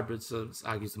 and hybrids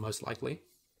argues the most likely.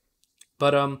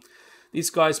 But these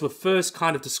guys were first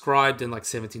kind of described in like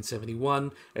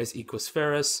 1771 as Equus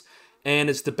ferus, and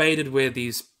it's debated where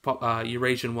these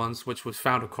Eurasian ones, which was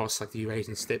found across like the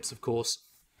Eurasian steppes, of course,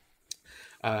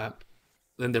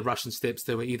 in the Russian steppes,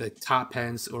 there were either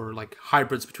tarpans or like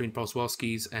hybrids between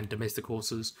Boswellskis and domestic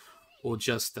horses, or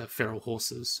just feral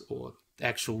horses or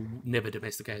actual never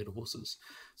domesticated horses.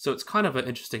 So it's kind of an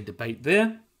interesting debate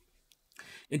there.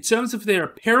 In terms of their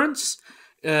appearance,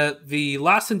 the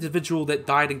last individual that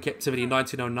died in captivity in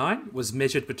 1909 was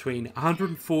measured between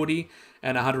 140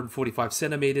 and 145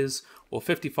 centimeters, or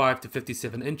 55 to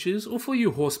 57 inches, or for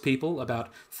you horse people,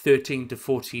 about 13 to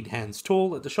 14 hands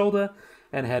tall at the shoulder,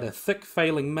 and had a thick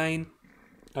failing mane,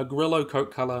 a grillo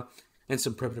coat color, and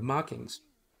some primitive markings.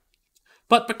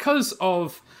 But because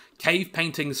of cave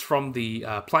paintings from the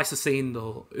Pleistocene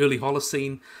or early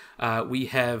Holocene, we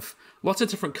have lots of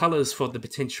different colors for the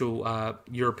potential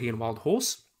European wild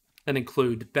horse, and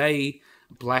include bay,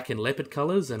 black, and leopard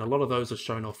colors, and a lot of those are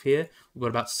shown off here. We've got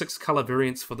about 6 color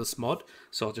variants for this mod,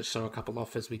 so I'll just show a couple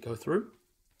off as we go through.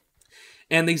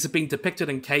 And these have been depicted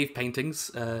in cave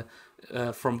paintings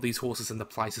from these horses in the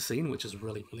Pleistocene, which is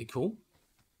really, really cool.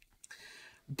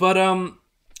 But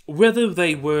whether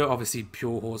they were obviously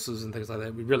pure horses and things like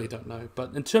that, we really don't know.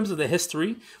 But in terms of their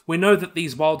history, we know that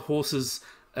these wild horses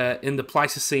in the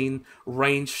Pleistocene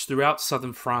ranged throughout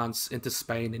southern France into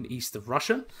Spain and east of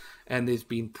Russia. And there's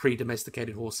been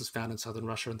pre-domesticated horses found in southern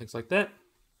Russia and things like that.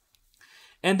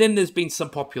 And then there's been some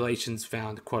populations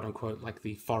found, quote-unquote, like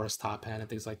the forest tarpan and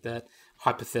things like that,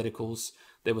 hypotheticals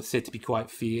that were said to be quite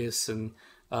fierce and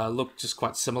looked just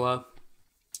quite similar.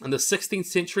 In the 16th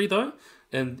century, though,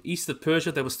 in east of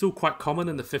Persia, they were still quite common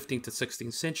in the 15th to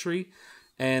 16th century.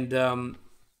 And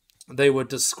they were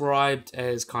described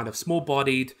as kind of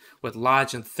small-bodied, with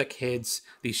large and thick heads,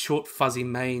 these short fuzzy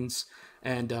manes,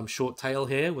 and short tail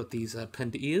hair with these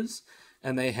pinned ears.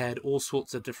 And they had all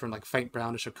sorts of different, like, faint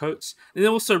brownish coats. And they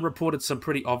also reported some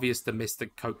pretty obvious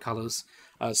domestic coat colors.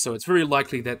 So it's very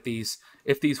likely that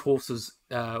if these horses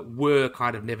were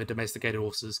kind of never domesticated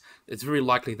horses, it's very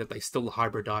likely that they still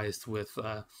hybridized with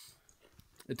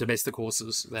domestic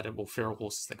horses, or feral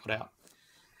horses that got out.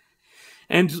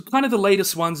 And kind of the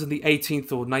latest ones in the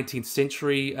 18th or 19th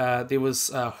century, there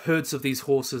was herds of these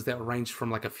horses that ranged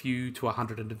from like a few to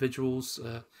 100 individuals.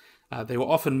 They were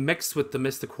often mixed with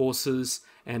domestic horses,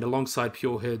 and alongside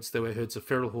pure herds, there were herds of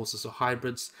feral horses or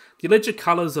hybrids. The alleged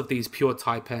colors of these pure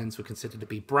taipans were considered to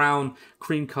be brown,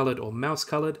 cream-colored, or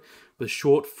mouse-colored, with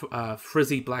short,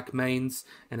 frizzy black manes,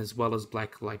 and as well as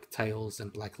black tails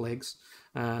and black legs.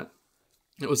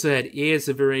 It also had ears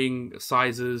of varying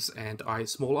sizes and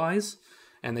small eyes,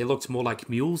 and they looked more like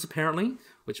mules, apparently,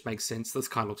 which makes sense. This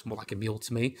kind of looks more like a mule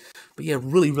to me. But yeah,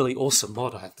 really, really awesome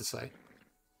mod, I have to say.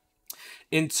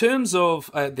 In terms of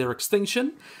their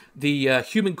extinction, the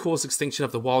human-caused extinction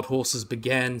of the wild horses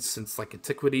began since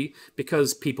antiquity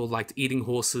because people liked eating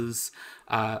horses.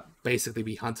 Basically,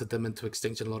 we hunted them into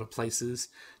extinction in a lot of places.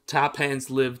 Tarpans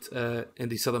lived in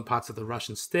the southern parts of the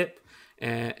Russian steppe,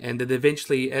 and then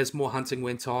eventually, as more hunting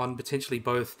went on, potentially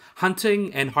both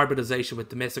hunting and hybridization with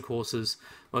domestic horses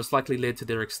most likely led to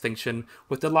their extinction,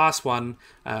 with the last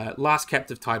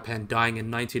captive taipan dying in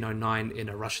 1909 in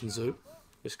a Russian zoo,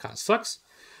 which kind of sucks.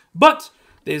 But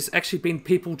there's actually been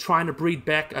people trying to breed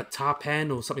back a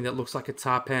tarpan or something that looks like a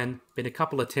tarpan. Been a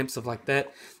couple attempts of like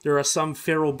that. There are some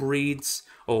feral breeds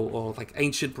or like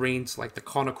ancient breeds like the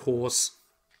Connacht horse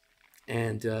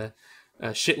and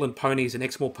Shetland ponies and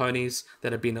Exmoor ponies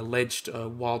that have been alleged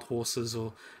wild horses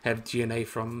or have DNA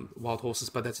from wild horses,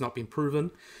 but that's not been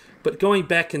proven. But going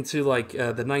back into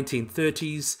the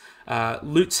 1930s,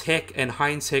 Lutz Heck and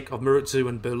Heinz Heck of Murat Zoo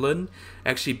in Berlin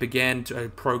actually began a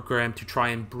program to try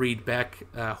and breed back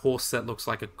a horse that looks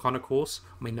like a Connacht horse.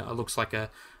 It looks like a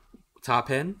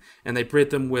tarpan, and they bred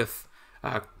them with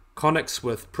Connachts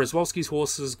with Przewalski's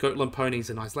horses, Gotland ponies,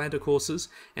 and Icelandic horses.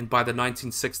 And by the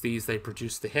 1960s, they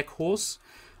produced the Heck horse,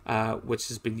 which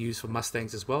has been used for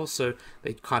Mustangs as well. So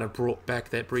they kind of brought back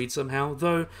that breed somehow,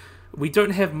 though we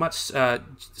don't have much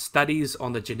studies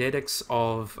on the genetics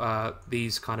of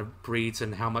these kind of breeds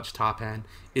and how much tarpan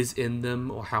is in them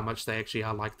or how much they actually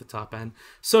are like the tarpan.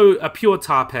 So a pure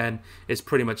tarpan is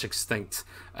pretty much extinct,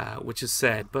 which is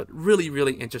sad, but really,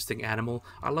 really interesting animal.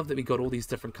 I love that we got all these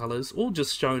different colors, all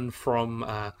just shown from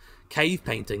cave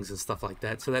paintings and stuff like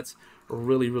that. So that's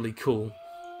really, really cool.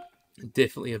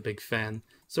 Definitely a big fan.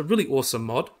 So really awesome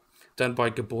mod done by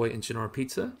Gabboi and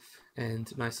GiornoPizza,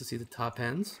 and nice to see the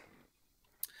tarpans,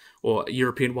 or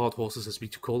European wild horses as we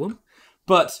call them.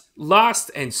 But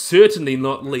last and certainly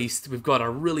not least, we've got a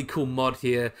really cool mod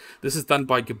here. This is done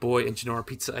by Gabboi and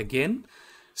GiornoPizza again.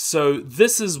 So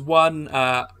this is one,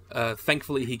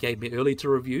 thankfully he gave me early to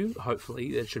review.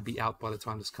 Hopefully it should be out by the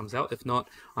time this comes out. If not,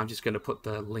 I'm just going to put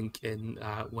the link in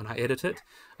when I edit it,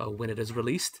 when it is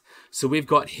released. So we've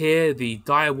got here the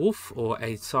dire wolf, or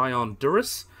a Scion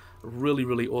Duris. Really,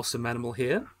 really awesome animal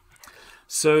here.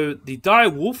 So the dire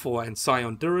wolf, or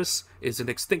Scion Duris, is an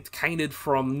extinct canid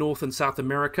from North and South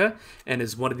America and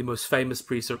is one of the most famous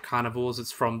prehistoric carnivores.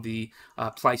 It's from the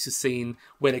Pleistocene,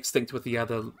 went extinct with the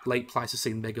other late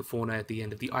Pleistocene megafauna at the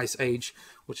end of the Ice Age,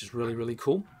 which is really, really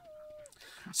cool.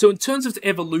 So in terms of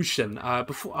evolution,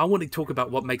 before I want to talk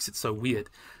about what makes it so weird.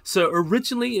 So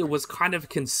originally it was kind of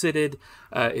considered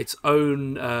its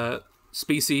own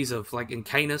species of in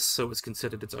Canis, so it was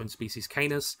considered its own species,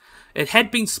 Canis. It had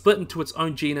been split into its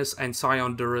own genus and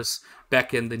Scion Duris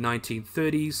back in the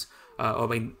 1930s,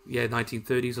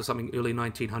 1930s or something, early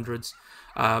 1900s,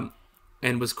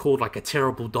 and was called a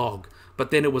terrible dog.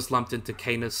 But then it was lumped into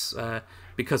Canis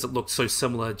because it looked so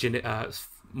similar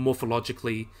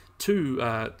morphologically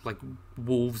to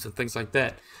wolves and things like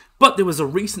that, But there was a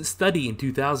recent study in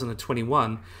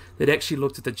 2021 that actually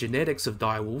looked at the genetics of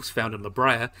direwolves found in La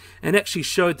Brea and actually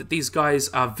showed that these guys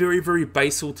are very, very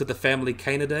basal to the family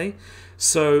Canidae.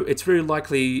 So it's very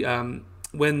likely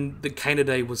when the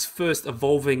Canidae was first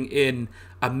evolving in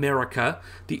America,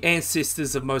 the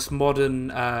ancestors of most modern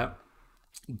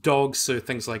dogs, so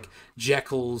things like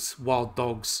jackals, wild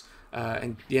dogs,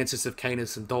 and the ancestors of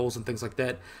canis and dholes and things like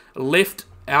that, left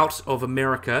out of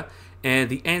America,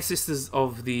 and the ancestors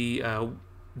of the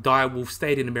direwolf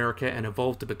stayed in America and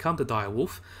evolved to become the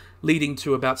direwolf, leading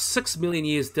to about 6 million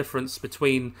years difference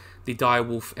between the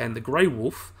direwolf and the grey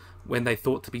wolf, when they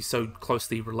thought to be so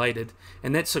closely related.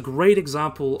 And that's a great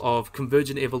example of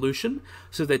convergent evolution.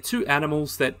 So they're two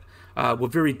animals that were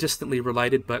very distantly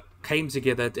related but came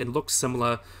together and looked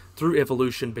similar through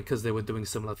evolution because they were doing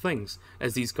similar things,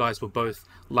 as these guys were both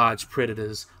large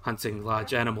predators hunting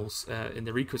large animals in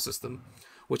their ecosystem,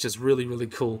 which is really, really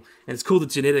cool. And it's cool that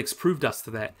genetics proved us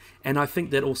to that. And I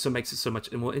think that also makes it so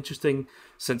much more interesting,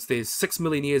 since there's 6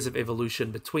 million years of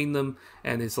evolution between them,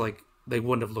 and it's like they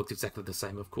wouldn't have looked exactly the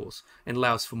same, of course, and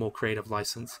allows for more creative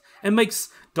license and makes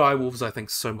direwolves, I think,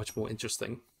 so much more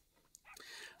interesting.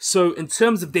 So in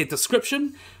terms of their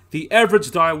description, the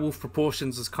average direwolf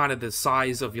proportions is kind of the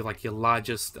size of your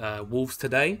largest wolves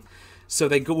today. So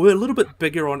were a little bit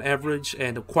bigger on average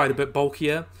and quite a bit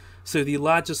bulkier. So the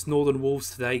largest northern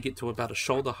wolves today get to about a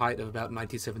shoulder height of about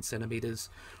 97 centimeters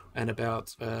and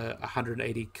about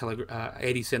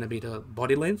 80 centimeter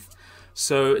body length.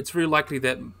 So it's very likely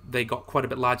that they got quite a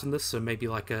bit larger than this, so maybe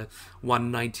like a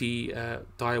 190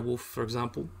 direwolf, for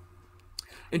example.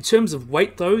 In terms of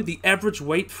weight, though, the average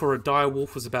weight for a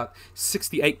direwolf was about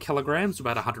 68 kilograms,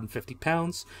 about 150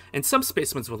 pounds, and some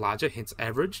specimens were larger, hence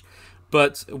average,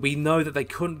 but we know that they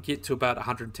couldn't get to about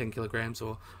 110 kilograms,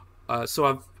 or so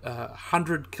a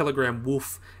 100 kilogram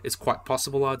wolf is quite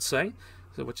possible, I'd say,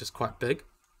 so, which is quite big.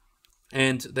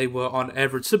 And they were on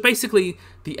average, so basically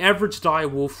the average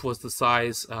direwolf was the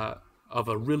size of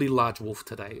a really large wolf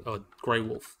today, or grey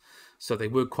wolf. So they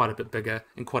were quite a bit bigger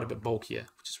and quite a bit bulkier,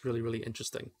 which is really, really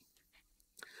interesting.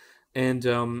 And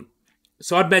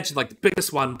so I'd imagine like the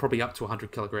biggest one, probably up to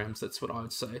 100 kilograms. That's what I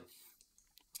would say.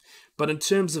 But in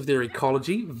terms of their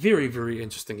ecology, very, very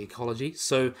interesting ecology.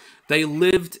 So they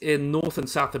lived in North and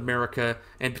South America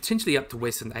and potentially up to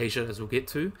Western Asia, as we'll get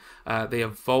to. They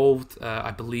evolved, I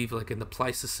believe, like in the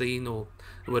Pleistocene, or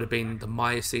it would have been the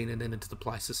Miocene and then into the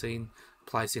Pleistocene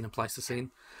and Pleistocene.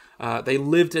 They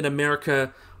lived in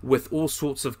America with all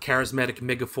sorts of charismatic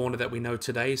megafauna that we know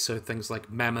today, so things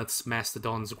like mammoths,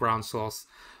 mastodons, ground sloths,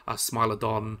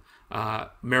 smilodon,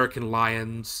 American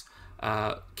lions,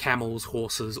 camels,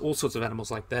 horses, all sorts of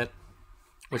animals like that,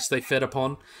 which they fed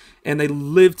upon. And they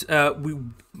lived,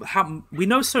 we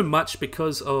know so much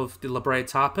because of the La Brea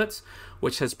tar pit,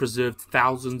 which has preserved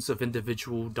thousands of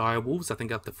individual direwolves, I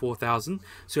think up to 4,000.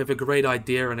 So you have a great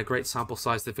idea and a great sample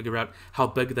size to figure out how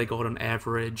big they got on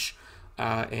average,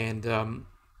 and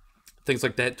things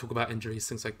like that, talk about injuries,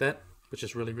 things like that, which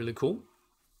is really, really cool.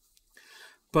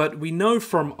 But we know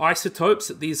from isotopes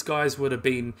that these guys would have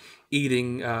been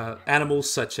eating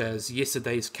animals such as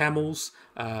yesterday's camels,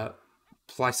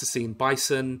 Pleistocene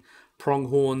bison,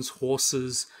 pronghorns,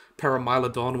 horses,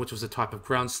 Paramylodon, which was a type of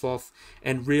ground sloth,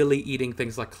 and really eating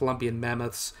things like Columbian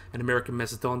mammoths and American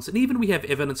mastodons. And even we have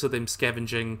evidence of them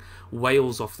scavenging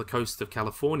whales off the coast of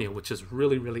California, which is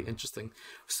really, really interesting.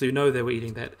 So you know they were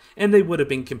eating that. And they would have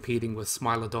been competing with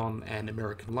Smilodon and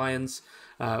American lions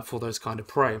for those kind of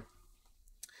prey.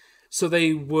 So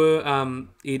they were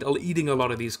eating a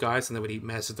lot of these guys, and they would eat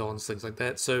mastodons, things like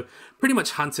that. So pretty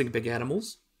much hunting big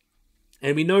animals.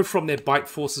 And we know from their bite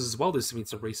forces as well, there's been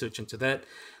some research into that,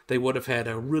 they would have had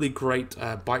a really great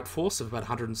bite force of about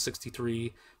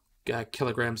 163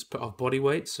 kilograms of body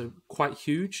weight, so quite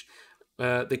huge.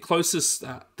 The closest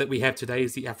that we have today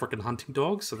is the African hunting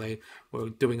dog, so they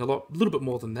were doing a little bit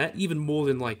more than that, even more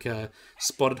than like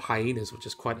spotted hyenas, which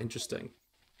is quite interesting.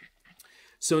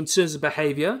 So in terms of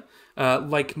behavior,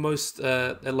 like most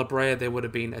at La Brea, they would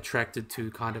have been attracted to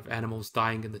kind of animals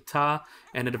dying in the tar.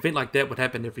 And an event like that would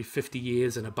happen every 50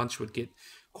 years, and a bunch would get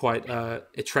quite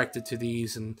attracted to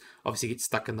these and obviously get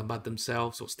stuck in the mud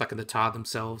themselves or stuck in the tar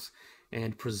themselves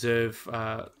and preserve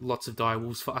lots of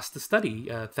direwolves for us to study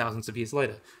thousands of years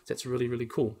later. So that's really, really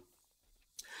cool.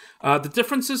 The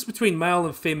differences between male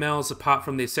and females, apart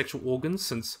from their sexual organs,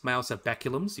 since males have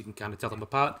baculums, you can kind of tell them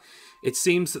apart. It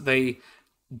seems that they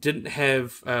didn't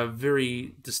have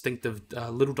very distinctive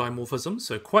little dimorphism,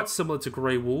 so quite similar to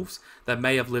grey wolves. They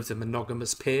may have lived in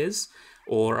monogamous pairs,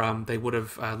 or they would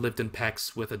have lived in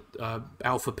packs with an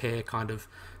alpha pair kind of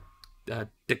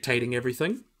dictating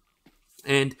everything.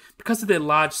 And because of their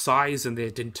large size and their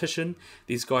dentition,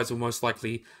 these guys were most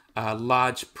likely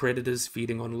large predators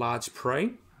feeding on large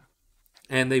prey.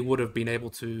 And they would have been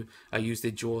able to use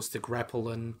their jaws to grapple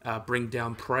and bring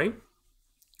down prey,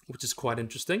 which is quite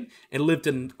interesting, and lived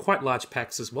in quite large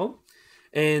packs as well.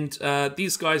 And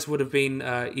these guys would have been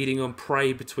eating on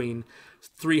prey between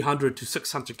 300 to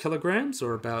 600 kilograms,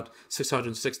 or about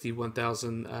 660,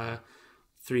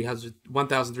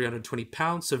 1,320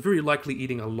 pounds. So very likely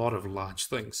eating a lot of large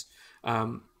things.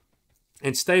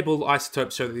 And stable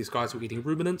isotopes show that these guys were eating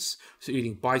ruminants, so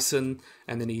eating bison,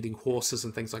 and then eating horses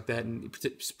and things like that, and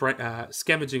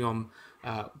scavenging on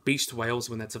beached whales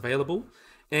when that's available.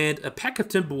 And a pack of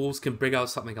timber wolves can bring out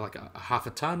something like a half a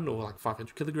ton or like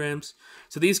 500 kilograms.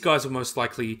 So these guys are most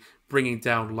likely bringing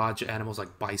down larger animals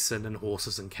like bison and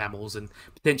horses and camels and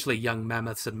potentially young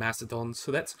mammoths and mastodons.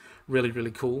 So that's really,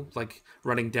 really cool, like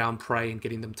running down prey and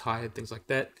getting them tired, things like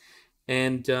that.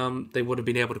 And they would have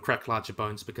been able to crack larger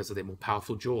bones because of their more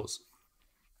powerful jaws.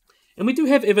 And we do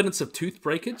have evidence of tooth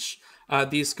breakage.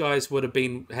 These guys would have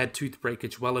had tooth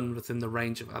breakage well within the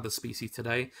range of other species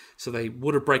today. So they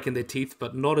would have broken their teeth,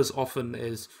 but not as often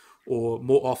as, or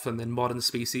more often than modern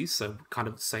species. So kind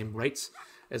of the same rates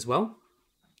as well.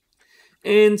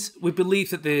 And we believe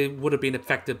that they would have been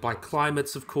affected by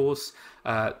climates, of course,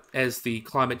 as the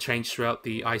climate changed throughout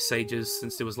the ice ages,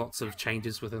 since there was lots of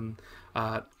changes within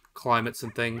climates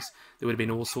and things. There would have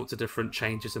been all sorts of different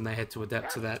changes, and they had to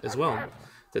adapt to that as well.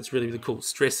 That's really, really cool.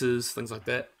 Stresses, things like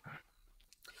that.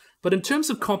 But in terms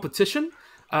of competition,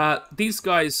 these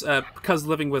guys, because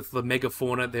living with the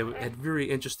megafauna, they had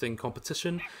very interesting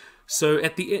competition. So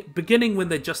at the beginning, when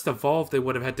they just evolved, they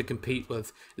would have had to compete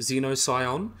with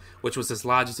Xenocyon, which was as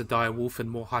large as a dire wolf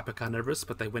and more hypercarnivorous,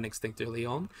 but they went extinct early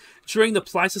on. During the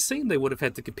Pleistocene, they would have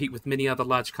had to compete with many other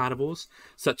large carnivores,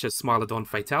 such as Smilodon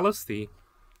fatalis, the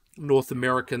North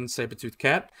American saber-toothed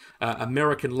cat,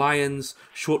 American lions,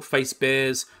 short-faced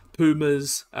bears,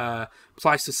 pumas,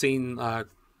 Pleistocene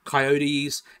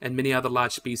coyotes, and many other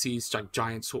large species like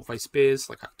giant short-faced bears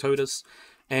like Arctodus.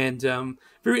 And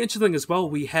very interesting as well,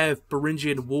 we have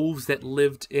Beringian wolves that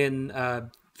lived in,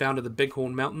 found in the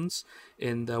Bighorn Mountains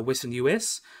in the western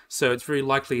US. So it's very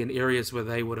likely in areas where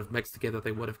they would have mixed together,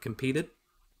 they would have competed.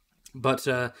 But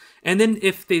and then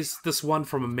if there's this one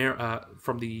from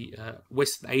the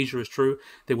Western Asia is true,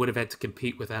 they would have had to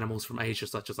compete with animals from Asia,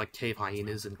 such as like cave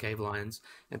hyenas and cave lions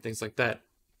and things like that.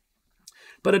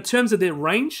 But in terms of their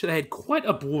range, they had quite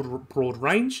a broad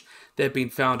range. They've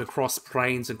been found across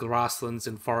plains and grasslands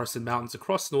and forests and mountains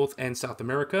across North and South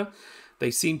America. They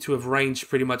seem to have ranged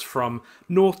pretty much from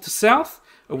north to south.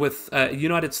 With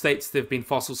United States, there have been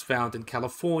fossils found in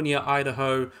California,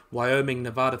 Idaho, Wyoming,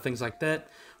 Nevada, things like that.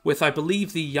 With, I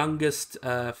believe, the youngest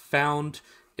found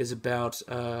is about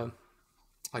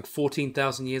like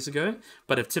 14,000 years ago,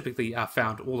 but have typically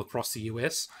found all across the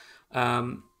US.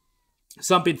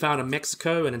 Some have been found in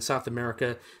Mexico, and in South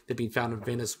America, they've been found in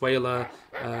Venezuela,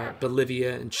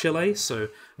 Bolivia, and Chile. So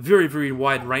very, very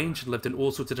wide range, and lived in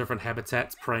all sorts of different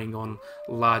habitats, preying on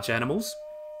large animals.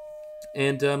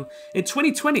 And in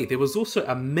 2020, there was also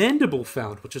a mandible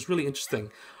found, which is really interesting,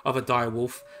 of a dire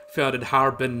wolf found in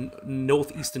Harbin,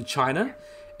 northeastern China.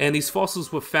 And these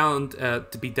fossils were found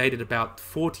to be dated about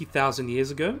 40,000 years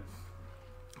ago.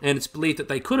 And it's believed that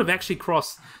they could have actually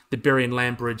crossed the Bering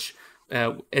Land Bridge,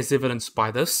 as evidenced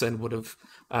by this, and would have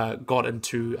got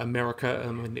into America,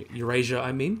 Eurasia,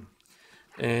 I mean.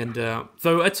 And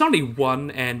though it's only one,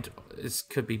 and it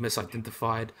could be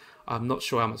misidentified, I'm not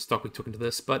sure how much stock we took into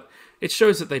this, but it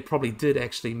shows that they probably did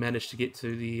actually manage to get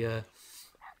to the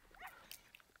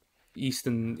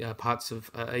eastern parts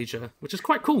of Asia, which is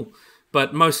quite cool.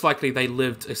 But most likely they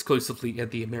lived exclusively in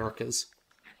the Americas.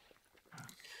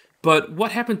 But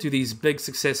what happened to these big,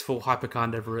 successful,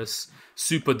 hypercarnivorous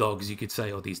super dogs, you could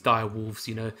say, or these dire wolves,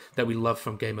 you know, that we love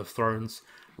from Game of Thrones?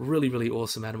 Really, really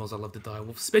awesome animals. I love the dire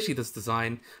wolf, especially this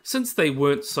design. Since they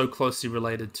weren't so closely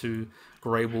related to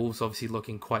grey wolves, obviously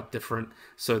looking quite different.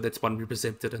 So that's one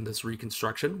represented in this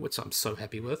reconstruction, which I'm so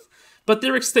happy with. But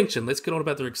their extinction, let's get on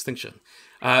about their extinction.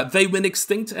 They went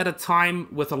extinct at a time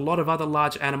with a lot of other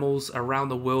large animals around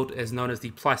the world, as known as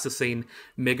the Pleistocene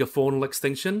megafaunal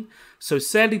extinction. So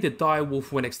sadly, the dire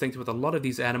wolf went extinct with a lot of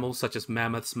these animals, such as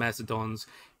mammoths, mastodons,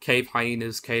 cave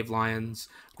hyenas, cave lions,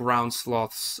 ground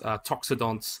sloths,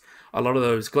 toxodonts, a lot of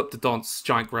those glyptodonts,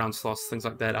 giant ground sloths, things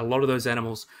like that. A lot of those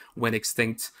animals went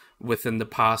extinct within the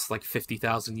past like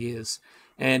 50,000 years.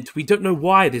 And we don't know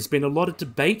why. There's been a lot of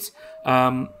debate,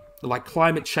 like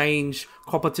climate change,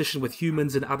 competition with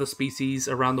humans and other species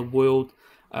around the world,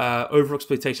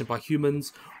 overexploitation by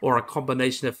humans, or a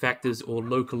combination of factors or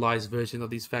localized version of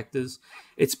these factors.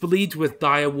 It's believed with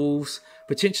dire wolves,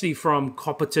 potentially from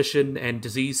competition and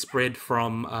disease spread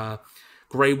from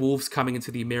grey wolves coming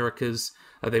into the Americas.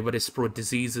 They would have spread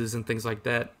diseases and things like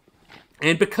that.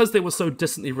 And because they were so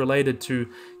distantly related to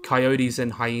coyotes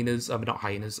and hyenas, not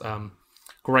hyenas,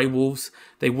 grey wolves,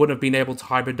 they wouldn't have been able to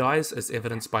hybridize as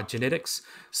evidenced by genetics.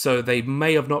 So they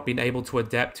may have not been able to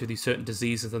adapt to the certain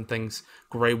diseases and things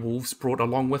grey wolves brought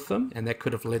along with them, and that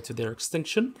could have led to their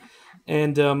extinction.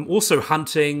 And also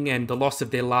hunting and the loss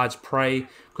of their large prey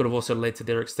could have also led to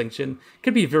their extinction.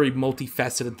 Could be a very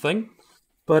multifaceted thing.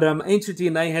 But ancient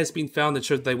DNA has been found that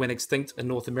showed they went extinct in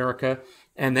North America,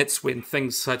 and that's when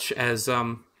things such as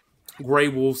grey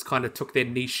wolves kind of took their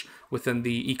niche within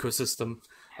the ecosystem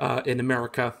in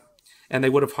America, and they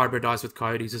would have hybridized with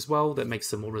coyotes as well. That makes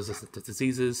them more resistant to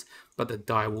diseases, but the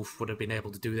dire wolf would have been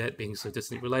able to do that, being so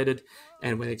distantly related,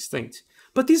 and went extinct.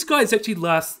 But these guys actually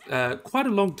last quite a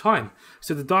long time.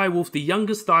 So the dire wolf, the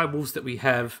youngest dire wolves that we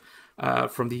have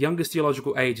from the youngest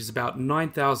geological age is about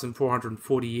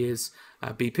 9,440 years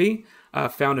BP,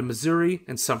 found in Missouri,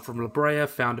 and some from La Brea,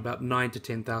 found about 9 to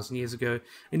 10,000 years ago,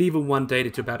 and even one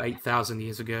dated to about 8,000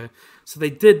 years ago. So they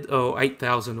did,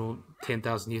 8,000 or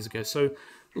 10,000 years ago. So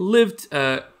lived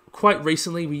quite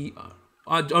recently.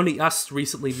 Only us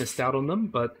recently missed out on them,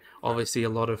 but obviously a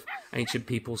lot of ancient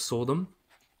people saw them.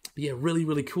 But yeah, really,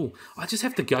 really cool. I just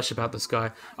have to gush about this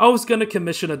guy. I was going to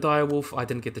commission a direwolf. I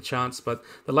didn't get the chance, but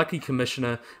the lucky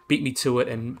commissioner beat me to it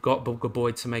and got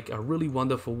Gabboi to make a really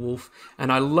wonderful wolf. And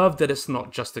I love that it's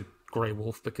not just a grey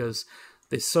wolf, because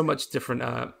there's so much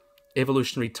different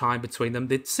evolutionary time between them.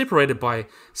 They're separated by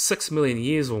 6 million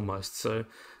years almost, so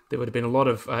there would have been a lot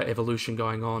of evolution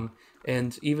going on.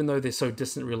 And even though they're so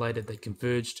distant related, they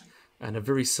converged and a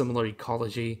very similar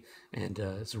ecology, and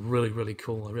it's really, really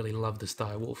cool. I really love this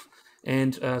direwolf.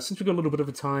 And since we've got a little bit of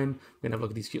a time, we're going to have a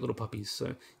look at these cute little puppies.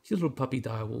 So, cute little puppy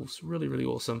direwolves, really, really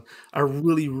awesome. A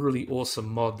really, really awesome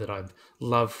mod that I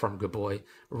love from Gabboi.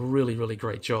 Really, really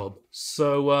great job.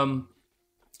 So,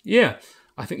 yeah,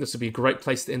 I think this would be a great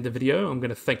place to end the video. I'm going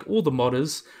to thank all the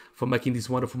modders for making these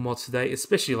wonderful mods today,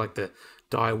 especially like the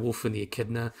direwolf and the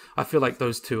echidna. I feel like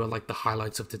those two are like the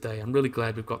highlights of today. I'm really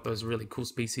glad we've got those really cool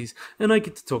species, and I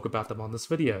get to talk about them on this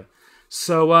video.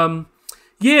 So,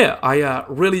 yeah, I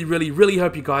really, really, really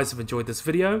hope you guys have enjoyed this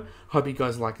video. Hope you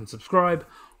guys like and subscribe.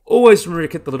 Always remember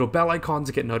to hit the little bell icon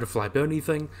to get notified about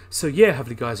anything. So yeah, hope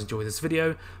you guys enjoy this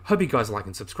video. Hope you guys like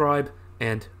and subscribe,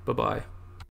 and bye-bye.